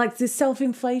 Like this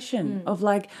self-inflation of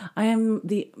like, I am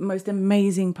the most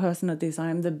amazing person at this. I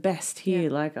am the best here.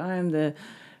 Like I am the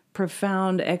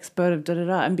profound expert of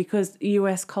da-da-da. And because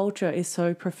US culture is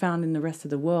so profound in the rest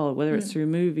of the world, whether it's through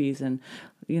movies and,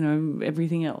 you know,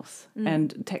 everything else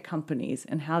and tech companies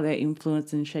and how they're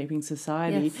influenced and shaping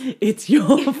society, it's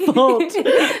your fault.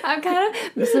 I'm kind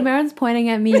of, Samaran's pointing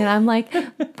at me and I'm like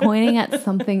pointing at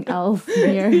something else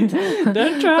here.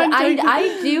 Don't try. But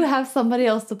I do have somebody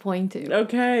else to point to.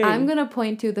 Okay. I'm going to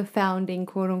point to the founding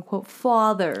quote unquote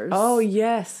fathers. Oh,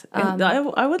 yes. And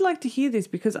I would like to hear this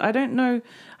because I don't know,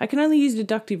 I can only use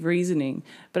deductive reasoning,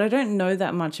 but I don't know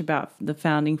that much about the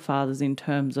founding fathers in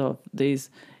terms of these,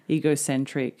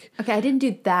 egocentric. Okay, I didn't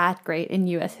do that great in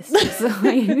U.S. history, so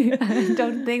I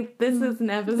don't think this is an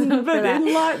episode for But that.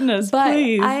 enlighten us, But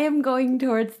please. I am going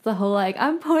towards the whole, like,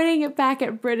 I'm pointing it back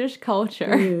at British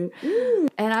culture.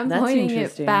 And I'm That's pointing it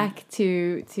interesting. back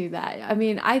to that. I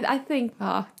mean, I think,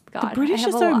 oh, God. British I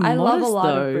have are so I love a modest, lot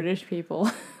though. of British people.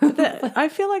 I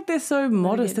feel like they're so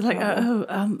modest. get They're like,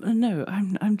 trouble. no,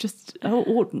 I'm just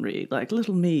ordinary, like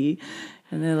little me.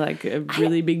 And they're like a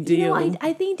really big deal.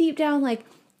 I think deep down, like,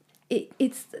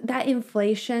 it's that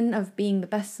inflation of being the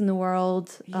best in the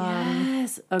world.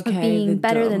 Yes. Of Okay. being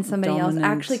better than somebody else dominance.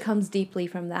 actually comes deeply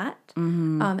from that.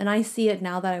 And I see it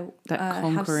now that I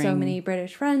have so conquering. many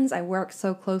British friends. I work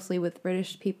so closely with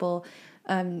British people.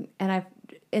 And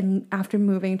after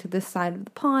moving to this side of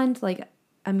the pond, like,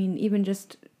 I mean, even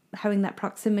just having that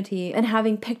proximity and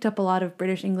having picked up a lot of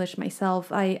British English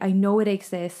myself, I know it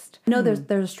exists. I know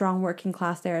there's a strong working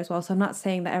class there as well. So I'm not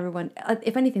saying that everyone,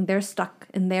 if anything, they're stuck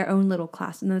in their own little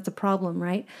class, and that's a problem,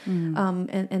 right?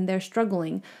 And they're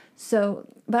struggling. So,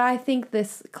 but I think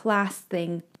this class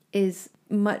thing is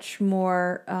much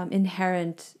more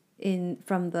inherent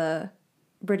from the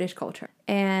British culture.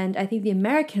 And I think the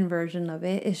American version of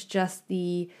it is just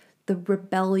the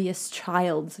rebellious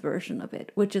child's version of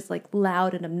it, which is like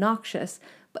loud and obnoxious.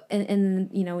 But and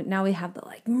you know, now we have the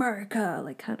like America,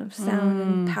 like kind of sound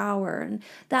and power and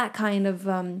that kind of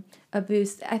a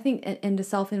boost. I think, and to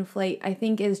self-inflate, I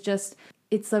think is just,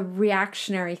 it's a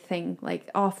reactionary thing, like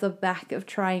off the back of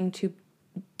trying to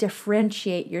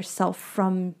differentiate yourself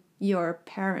from your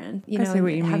parent, you know, see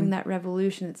what you having mean. that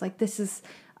revolution. It's like, this is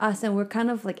us, and we're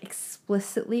kind of like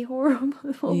explicitly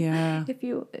horrible. Yeah. If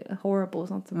you, horrible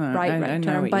is not the I right know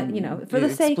term, what but you know, mean. for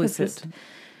the sake of Explicit. just,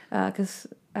 because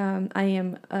I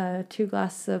am 2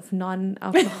 glasses of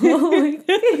non-alcoholic.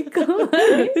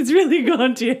 It's really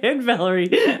gone to your head, Valerie.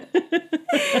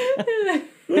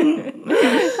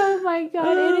 Oh my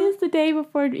God! It is the day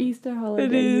before Easter holiday.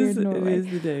 It here is. in Norway. It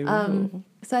is the day before.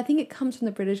 So I think it comes from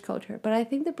the British culture, but I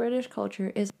think the British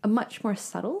culture is a much more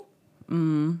subtle.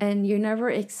 And you're never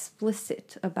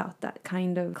explicit about that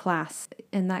kind of class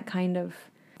and that kind of,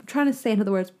 I'm trying to say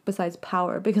another words besides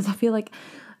power, because I feel like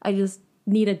I just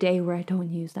need a day where I don't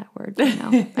use that word right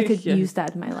now. I could use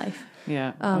that in my life.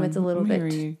 Yeah. It's a little I'm hearing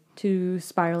bit you. too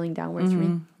spiraling downwards for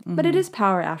me. But it is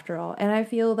power after all. And I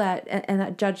feel that, and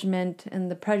that judgment and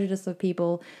the prejudice of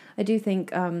people, I do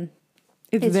think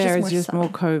It's there, it's more just more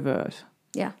subtle. covert.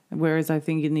 Yeah. Whereas I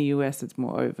think in the US it's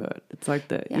more overt. It's like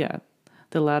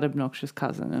the loud, obnoxious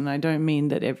cousin. And I don't mean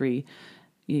that every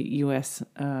US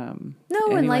and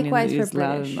anyone likewise is for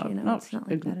loud British, and you know, it's not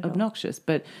like that at all. obnoxious.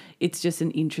 But it's just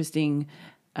an interesting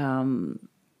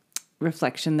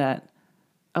reflection that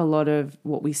a lot of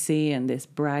what we see in this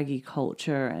braggy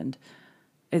culture, and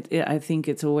I think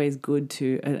it's always good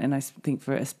to, and I think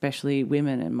for especially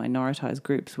women and minoritized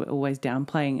groups, we're always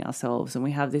downplaying ourselves, and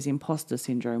we have this imposter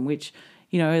syndrome, which,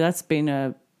 you know, that's been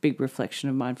a big reflection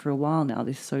of mine for a while now,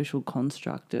 this social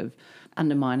construct of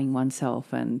undermining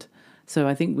oneself. And so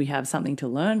I think we have something to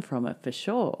learn from it for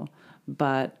sure.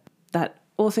 But that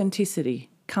authenticity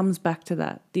comes back to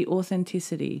that, the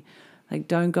authenticity. Like,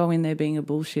 don't go in there being a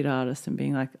bullshit artist and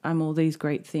being like, I'm all these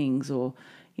great things. Or,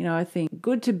 you know, I think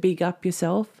good to big up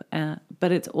yourself,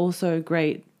 but it's also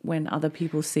great when other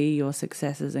people see your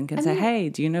successes and can say, hey,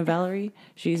 do you know Valerie?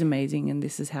 She's amazing, and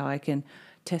this is how I can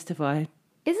testify.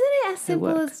 Isn't it as simple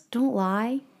work. as don't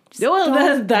lie? Just Well,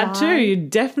 don't that too. lie. You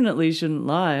definitely shouldn't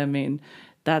lie. I mean,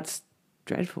 that's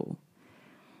dreadful.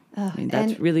 I mean,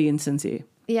 that's really insincere.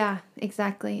 Yeah,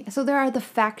 exactly. So there are the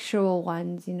factual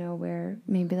ones, you know, where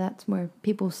maybe that's where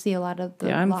people see a lot of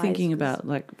the I'm lies, thinking 'cause- about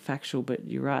like factual, but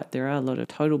you're right. There are a lot of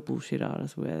total bullshit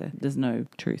artists where there's no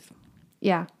truth.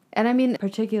 Yeah. And I mean,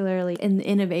 particularly in the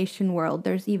innovation world,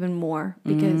 there's even more,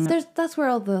 because that's where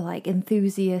all the like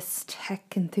enthusiasts,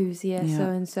 tech enthusiasts,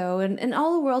 so and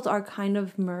all the worlds are kind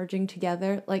of merging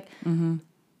together. Like,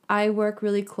 I work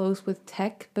really close with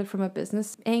tech, but from a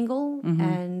business angle,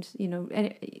 and, you know,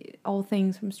 all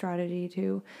things from strategy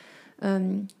to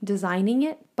designing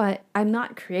it, but I'm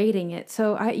not creating it.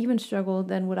 So I even struggle,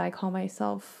 then would I call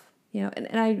myself, you know,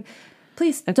 and I...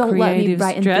 Please don't let me creative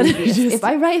write enthusiast. If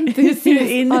I write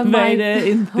enthusiast on my...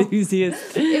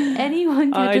 enthusiast. If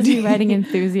anyone catches me writing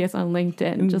enthusiast on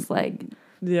LinkedIn, just like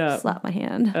slap my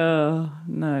hand. Oh,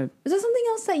 no. Is there something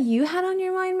else that you had on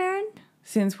your mind, Maren?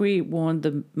 Since we warned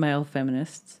the male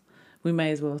feminists, we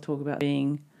may as well talk about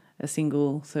being a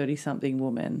single 30-something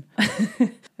woman.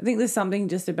 I think there's something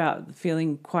just about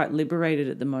feeling quite liberated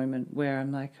at the moment, where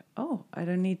I'm like, oh, I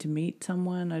don't need to meet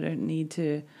someone. I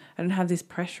don't have this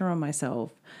pressure on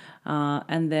myself.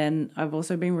 And then I've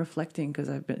also been reflecting, because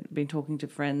I've been talking to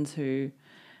friends who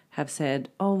have said,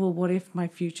 oh, well, what if my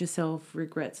future self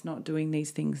regrets not doing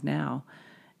these things now?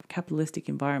 Capitalistic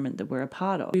environment that we're a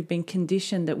part of. We've been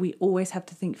conditioned that we always have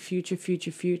to think future,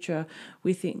 future, future.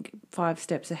 We think 5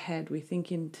 steps ahead. We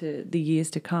think into the years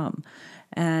to come.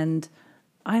 And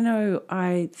I know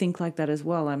I think like that as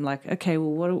well. I'm like, okay,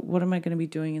 well, what am I going to be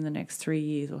doing in the next 3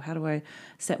 years, or how do I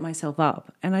set myself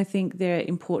up? And I think there are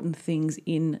important things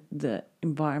in the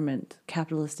environment,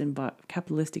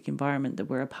 capitalistic environment that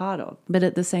we're a part of. But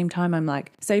at the same time, I'm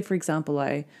like, say, for example,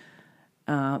 I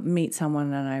meet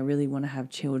someone and I really want to have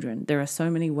children. There are so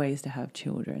many ways to have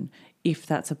children if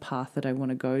that's a path that I want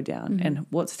to go down. Mm-hmm. And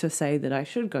what's to say that I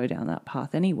should go down that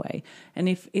path anyway? And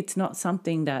if it's not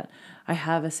something that I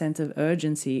have a sense of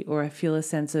urgency, or I feel a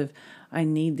sense of I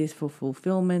need this for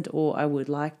fulfillment, or I would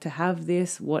like to have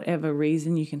this, whatever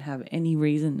reason, you can have any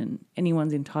reason and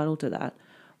anyone's entitled to that.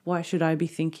 Why should I be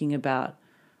thinking about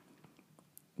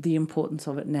the importance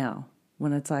of it now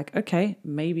when it's like, okay,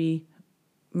 maybe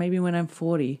when I'm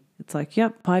 40, it's like,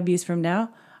 yep, 5 years from now,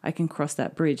 I can cross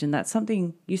that bridge. And that's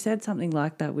something, you said something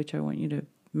like that, which I want you to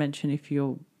mention if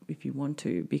you want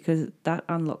to, because that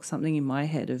unlocks something in my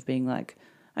head of being like,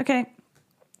 okay,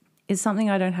 it's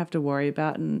something I don't have to worry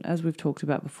about. And as we've talked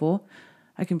about before,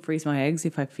 I can freeze my eggs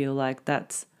if I feel like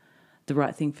that's the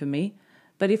right thing for me.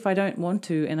 But if I don't want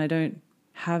to, and I don't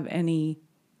have any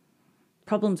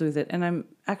problems with it, and I'm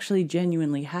actually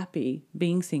genuinely happy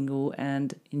being single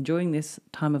and enjoying this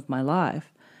time of my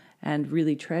life and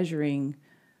really treasuring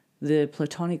the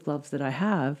platonic loves that I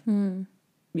have, you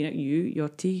know, you,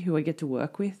 Yotti, who I get to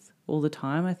work with all the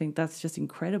time, I think that's just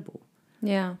incredible.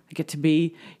 Yeah. I get to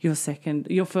be your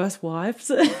first wife.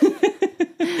 I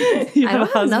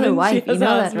don't have another wife, you know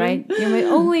that, right? You're my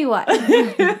only wife.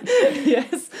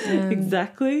 Yes,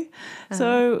 exactly.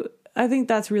 So I think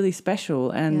that's really special,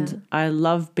 and I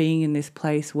love being in this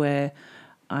place where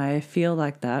I feel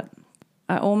like that.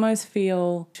 I almost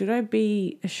feel, should I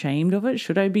be ashamed of it?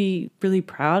 Should I be really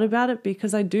proud about it?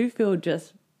 Because I do feel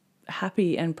just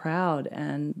happy and proud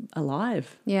and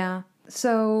alive. Yeah.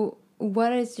 So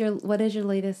what is your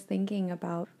latest thinking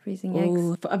about freezing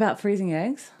eggs? About freezing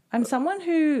eggs? I'm someone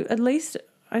who, at least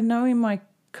I know in my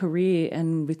career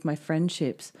and with my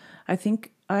friendships, I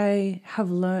think I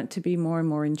have learnt to be more and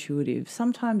more intuitive.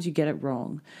 Sometimes you get it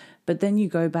wrong, but then you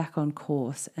go back on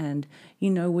course and you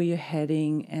know where you're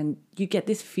heading, and you get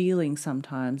this feeling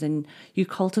sometimes, and you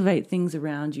cultivate things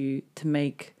around you to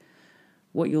make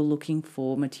what you're looking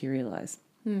for materialize.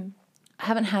 I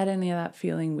haven't had any of that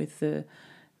feeling with the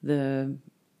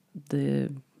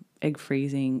egg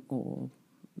freezing or,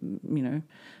 you know,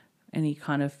 any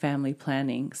kind of family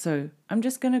planning. So I'm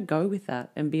just going to go with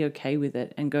that and be okay with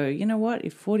it and go, you know what,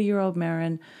 if 40-year-old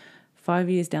Maren 5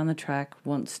 years down the track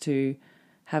wants to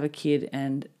have a kid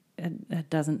and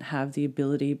doesn't have the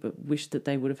ability but wish that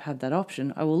they would have had that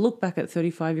option, I will look back at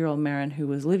 35-year-old Maren who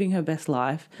was living her best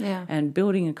life and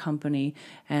building a company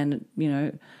and, you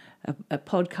know, a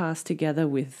podcast together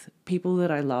with people that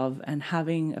I love and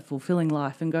having a fulfilling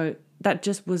life, and go, that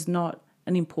just was not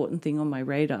an important thing on my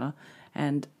radar.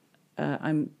 And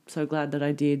I'm so glad that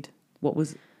I did what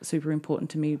was super important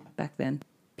to me back then.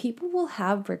 People will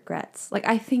have regrets. Like,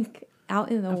 I think out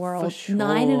in the world, sure.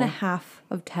 9.5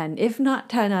 of 10, if not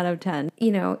 10 out of 10,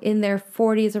 you know, in their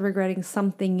 40s are regretting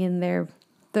something in their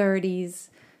 30s,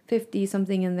 50,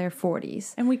 something in their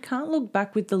 40s. And we can't look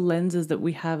back with the lenses that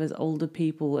we have as older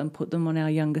people and put them on our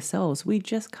younger selves. We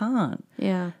just can't.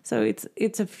 Yeah. So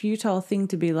it's a futile thing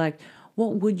to be like,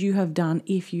 what would you have done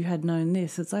if you had known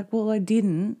this? It's like, well, I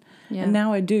didn't, and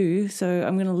now I do, so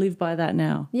I'm going to live by that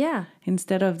now. Yeah.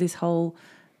 Instead of this whole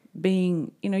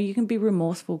being, you know, you can be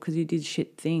remorseful because you did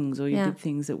shit things, or you did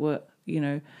things that were, you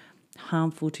know,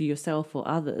 harmful to yourself or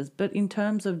others. But in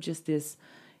terms of just this,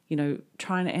 you know,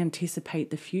 trying to anticipate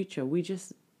the future, we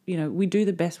just, you know, we do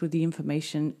the best with the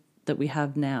information that we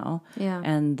have now,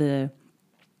 and the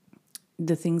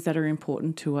things that are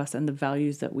important to us and the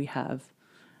values that we have.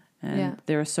 And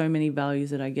there are so many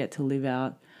values that I get to live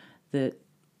out that,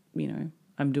 you know,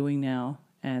 I'm doing now.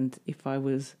 And if I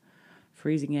was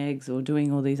freezing eggs or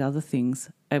doing all these other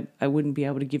things, I wouldn't be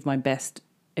able to give my best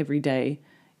every day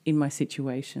in my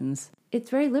situations. It's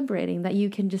very liberating that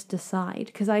you can just decide,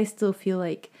 because I still feel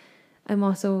like I'm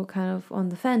also kind of on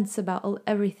the fence about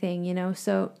everything, you know.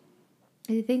 So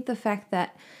I think the fact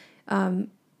that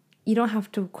you don't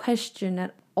have to question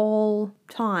at all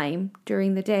time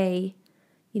during the day,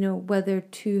 you know, whether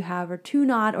to have or to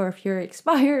not, or if you're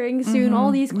expiring soon,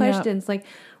 all these questions, like,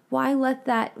 why let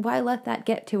that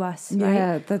get to us, right?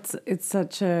 Yeah, it's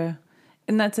such a,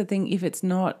 and that's the thing, if it's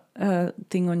not a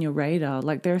thing on your radar,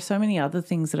 like there are so many other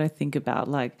things that I think about,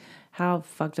 like how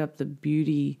fucked up the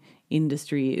beauty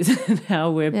industry is and how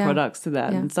we're products to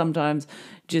that. And sometimes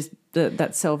just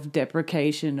that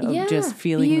self-deprecation of just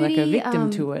feeling beauty, like a victim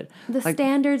to it. The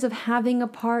standards of having a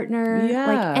partner.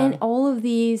 Yeah. And all of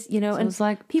these, So and it's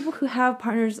like people who have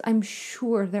partners, I'm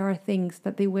sure there are things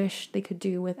that they wish they could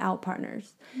do without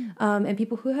partners. And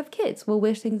people who have kids will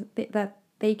wish things that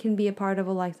they can be a part of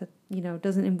a life that,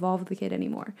 doesn't involve the kid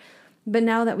anymore. But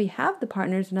now that we have the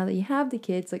partners, now that you have the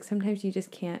kids, like sometimes you just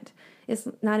can't. It's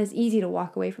not as easy to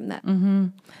walk away from that. Mm-hmm.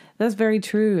 That's very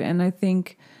true. And I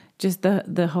think just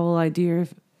the whole idea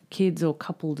of kids or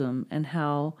coupledom and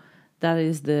how that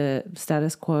is the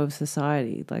status quo of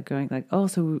society, like going like, oh,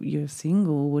 so you're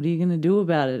single, what are you going to do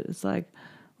about it? It's like,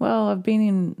 well, I've been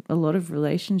in a lot of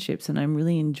relationships and I'm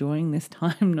really enjoying this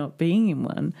time not being in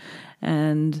one.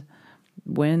 And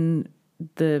when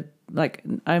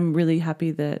I'm really happy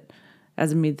that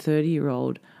as a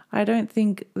mid-30-year-old, I don't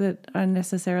think that I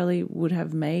necessarily would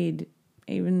have made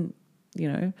even,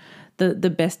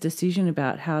 the best decision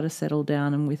about how to settle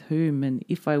down and with whom, and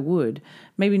if I would.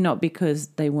 Maybe not because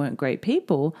they weren't great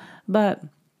people, but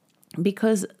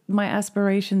because my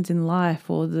aspirations in life,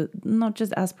 or not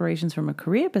just aspirations from a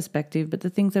career perspective, but the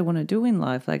things I want to do in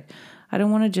life. Like, I don't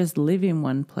want to just live in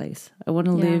one place. I want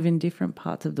to live in different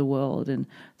parts of the world, and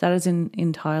that is an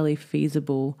entirely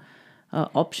feasible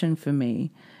option for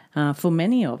me. For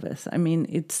many of us. I mean,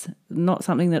 it's not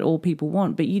something that all people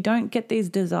want, but you don't get these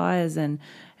desires and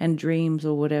dreams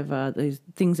or whatever, these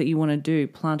things that you want to do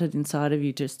planted inside of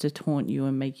you just to taunt you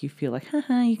and make you feel like,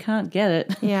 you can't get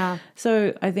it. Yeah.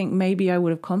 So I think maybe I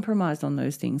would have compromised on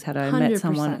those things had I met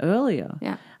someone earlier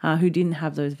who didn't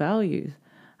have those values.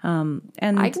 And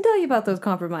I can tell you about those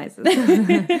compromises.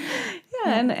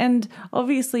 and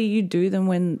obviously you do them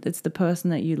when it's the person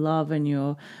that you love and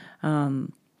you're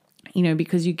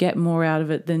because you get more out of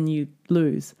it than you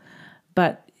lose.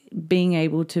 But being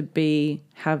able to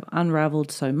have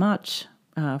unraveled so much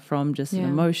from just an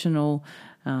emotional,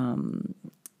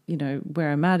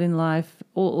 where I'm at in life,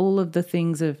 all of the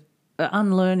things of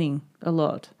unlearning a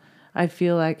lot. I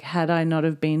feel like had I not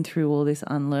have been through all this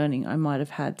unlearning, I might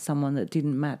have had someone that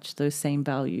didn't match those same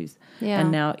values. Yeah.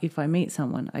 And now if I meet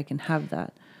someone, I can have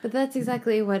that. But that's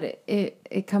exactly what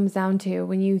it comes down to,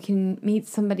 when you can meet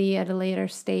somebody at a later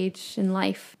stage in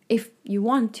life, if you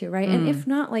want to, right? And if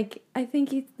not, like, I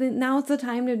think now's the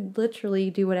time to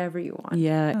literally do whatever you want.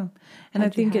 Yeah. And I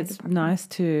think it's nice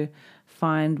to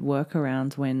find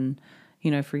workarounds when,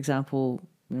 for example,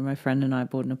 my friend and I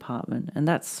bought an apartment, and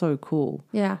that's so cool.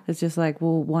 Yeah. It's just like,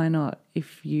 well, why not?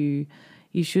 If you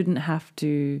shouldn't have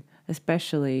to,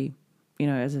 especially,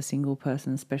 as a single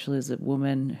person, especially as a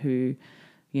woman who,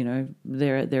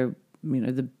 they're the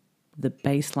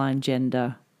baseline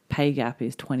gender pay gap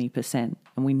is 20%,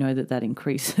 and we know that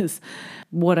increases.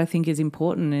 What I think is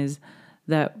important is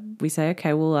that we say,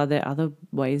 okay, well, are there other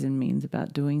ways and means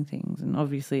about doing things? And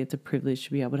obviously it's a privilege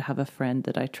to be able to have a friend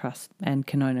that I trust and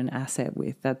can own an asset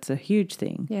with. That's a huge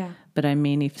thing. Yeah. But I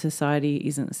mean, if society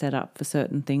isn't set up for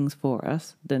certain things for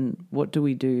us, then what do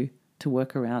we do to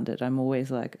work around it? I'm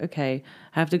always like, okay,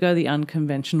 I have to go the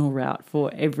unconventional route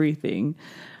for everything.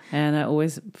 And I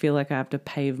always feel like I have to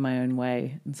pave my own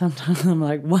way. And sometimes I'm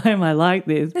like, why am I like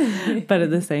this? But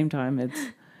at the same time,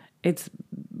 it's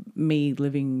me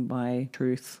living my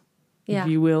truth, if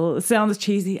you will. It sounds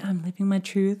cheesy. I'm living my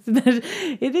truth, but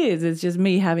it is. It's just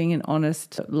me having an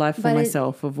honest life for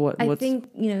myself of what's... I think,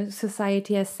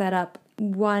 society has set up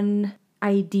one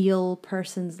ideal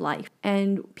person's life,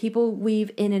 and people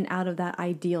weave in and out of that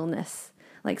idealness.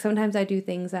 Like, sometimes I do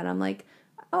things that I'm like,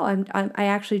 oh, I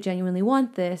actually genuinely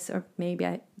want this, or maybe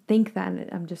I think that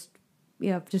I'm just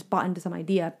bought into some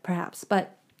idea perhaps,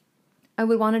 but I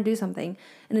would want to do something,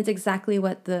 and it's exactly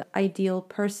what the ideal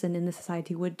person in the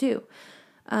society would do.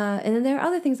 And then there are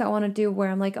other things I want to do where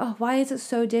I'm like, oh, why is it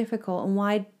so difficult, and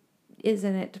why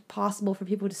isn't it possible for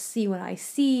people to see what I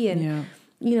see? And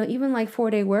even like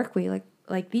 4-day work week,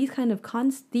 like these kinds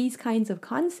of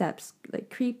concepts like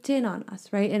creeped in on us,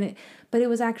 right? But it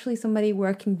was actually somebody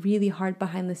working really hard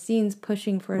behind the scenes,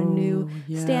 pushing for a new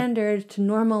standard to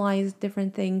normalize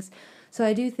different things. So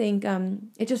I do think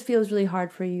it just feels really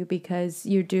hard for you because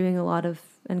you're doing a lot of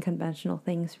unconventional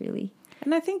things, really.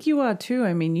 And I think you are too.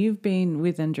 I mean, you've been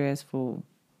with Andreas for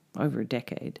over a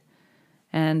decade.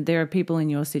 And there are people in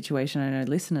your situation, I know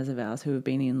listeners of ours, who have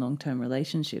been in long-term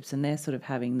relationships, and they're sort of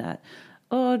having that,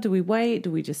 oh, do we wait?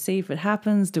 Do we just see if it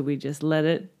happens? Do we just let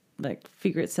it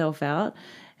figure itself out?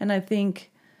 And I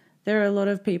think there are a lot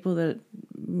of people that,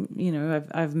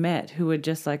 I've met who are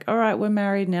just like, all right, we're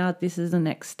married now. This is the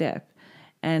next step.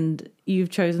 And you've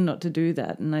chosen not to do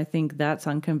that. And I think that's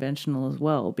unconventional as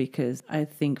well, because I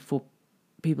think for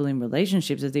people in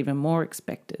relationships, it's even more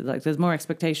expected. Like there's more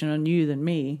expectation on you than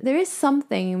me. There is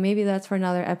something, maybe that's for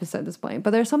another episode at this point,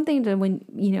 but there's something to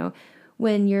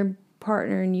when your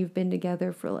partner and you've been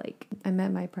together for like, I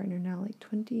met my partner now like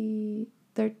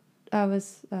I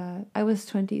was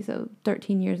 20, so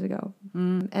 13 years ago.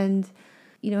 And,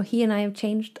 he and I have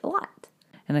changed a lot.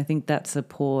 And I think that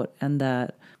support and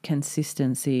that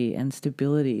consistency and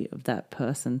stability of that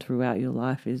person throughout your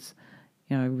life is,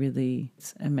 really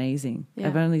it's amazing. Yeah.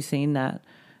 I've only seen that,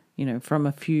 from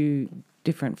a few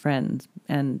different friends,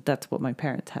 and that's what my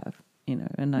parents have,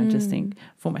 and I just think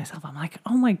for myself, I'm like,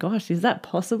 oh my gosh, is that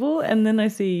possible? And then I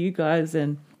see you guys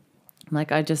and I'm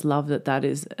like, I just love that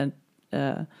is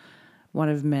one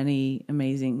of many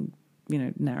amazing,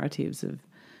 narratives of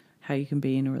how you can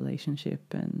be in a relationship.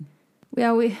 And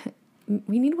yeah, we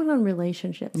need one on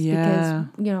relationships because,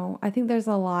 I think there's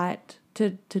a lot to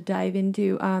dive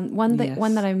into. One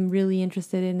that I'm really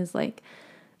interested in is like,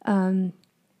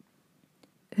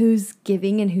 who's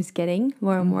giving and who's getting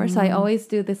more and more. So I always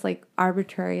do this like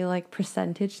arbitrary like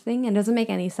percentage thing, and it doesn't make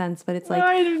any sense, but it's like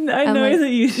I know like, that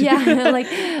you should. Yeah,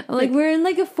 like we're in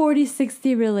like a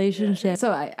 40-60 relationship.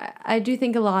 So I do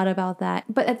think a lot about that.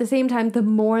 But at the same time, the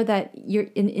more that you're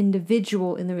an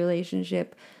individual in the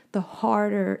relationship, the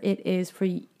harder it is for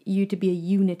you to be a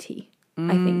unity,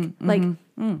 I think.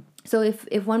 So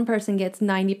if one person gets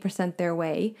 90% their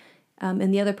way,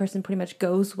 and the other person pretty much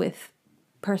goes with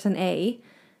person A,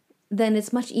 then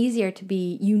it's much easier to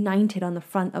be united on the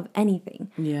front of anything.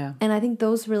 Yeah. And I think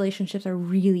those relationships are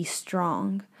really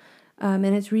strong. And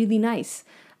it's really nice.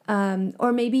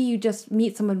 Or maybe you just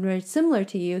meet someone very similar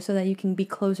to you so that you can be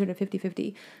closer to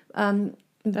 50-50.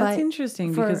 That's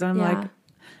interesting because like,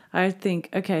 I think,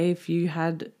 okay, if you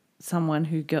had someone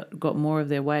who got more of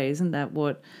their way, isn't that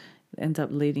what ends up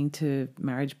leading to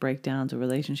marriage breakdowns or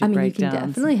relationship breakdowns? You can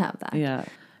definitely have that. Yeah.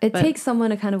 It takes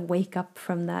someone to kind of wake up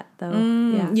from that,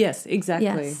 though. Yes,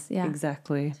 exactly. Yes, yeah.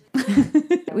 Exactly.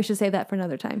 We should save that for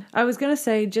another time. I was going to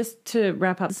say, just to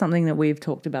wrap up, something that we've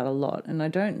talked about a lot, and I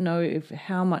don't know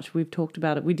how much we've talked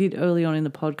about it. We did early on in the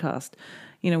podcast.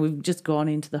 We've just gone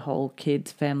into the whole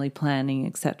kids, family planning,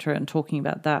 etc., and talking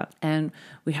about that. And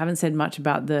we haven't said much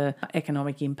about the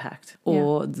economic impact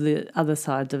or the other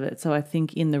sides of it. So I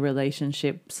think in the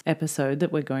relationships episode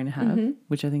that we're going to have,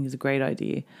 which I think is a great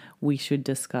idea, we should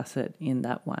discuss it in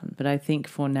that one. But I think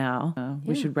for now,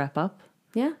 we should wrap up.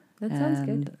 Yeah, that sounds good.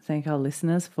 And thank our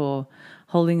listeners for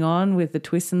holding on with the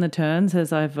twists and the turns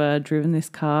as I've driven this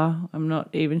car. I'm not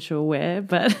even sure where,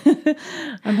 but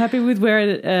I'm happy with where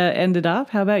it ended up.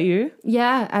 How about you?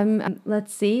 Yeah,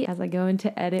 let's see as I go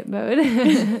into edit mode.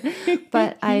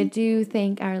 But I do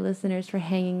thank our listeners for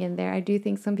hanging in there. I do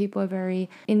think some people are very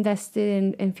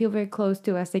invested and feel very close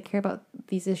to us. They care about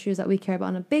these issues that we care about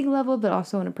on a big level, but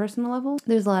also on a personal level.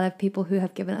 There's a lot of people who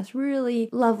have given us really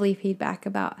lovely feedback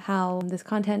about how this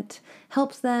content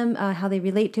helps them, how they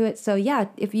relate to it. So yeah,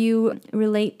 if you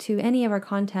relate to any of our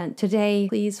content today,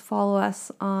 please follow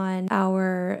us on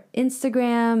our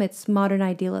Instagram. It's Modern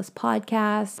Idealist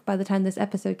Podcast. By the time this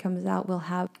episode comes out, we'll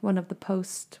have one of the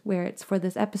posts where it's for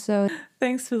this episode.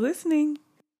 Thanks for listening.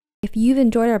 If you've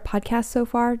enjoyed our podcast so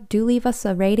far, do leave us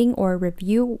a rating or a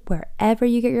review wherever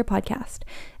you get your podcast.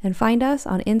 And find us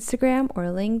on Instagram or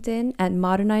LinkedIn at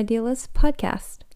Modern Idealist Podcast.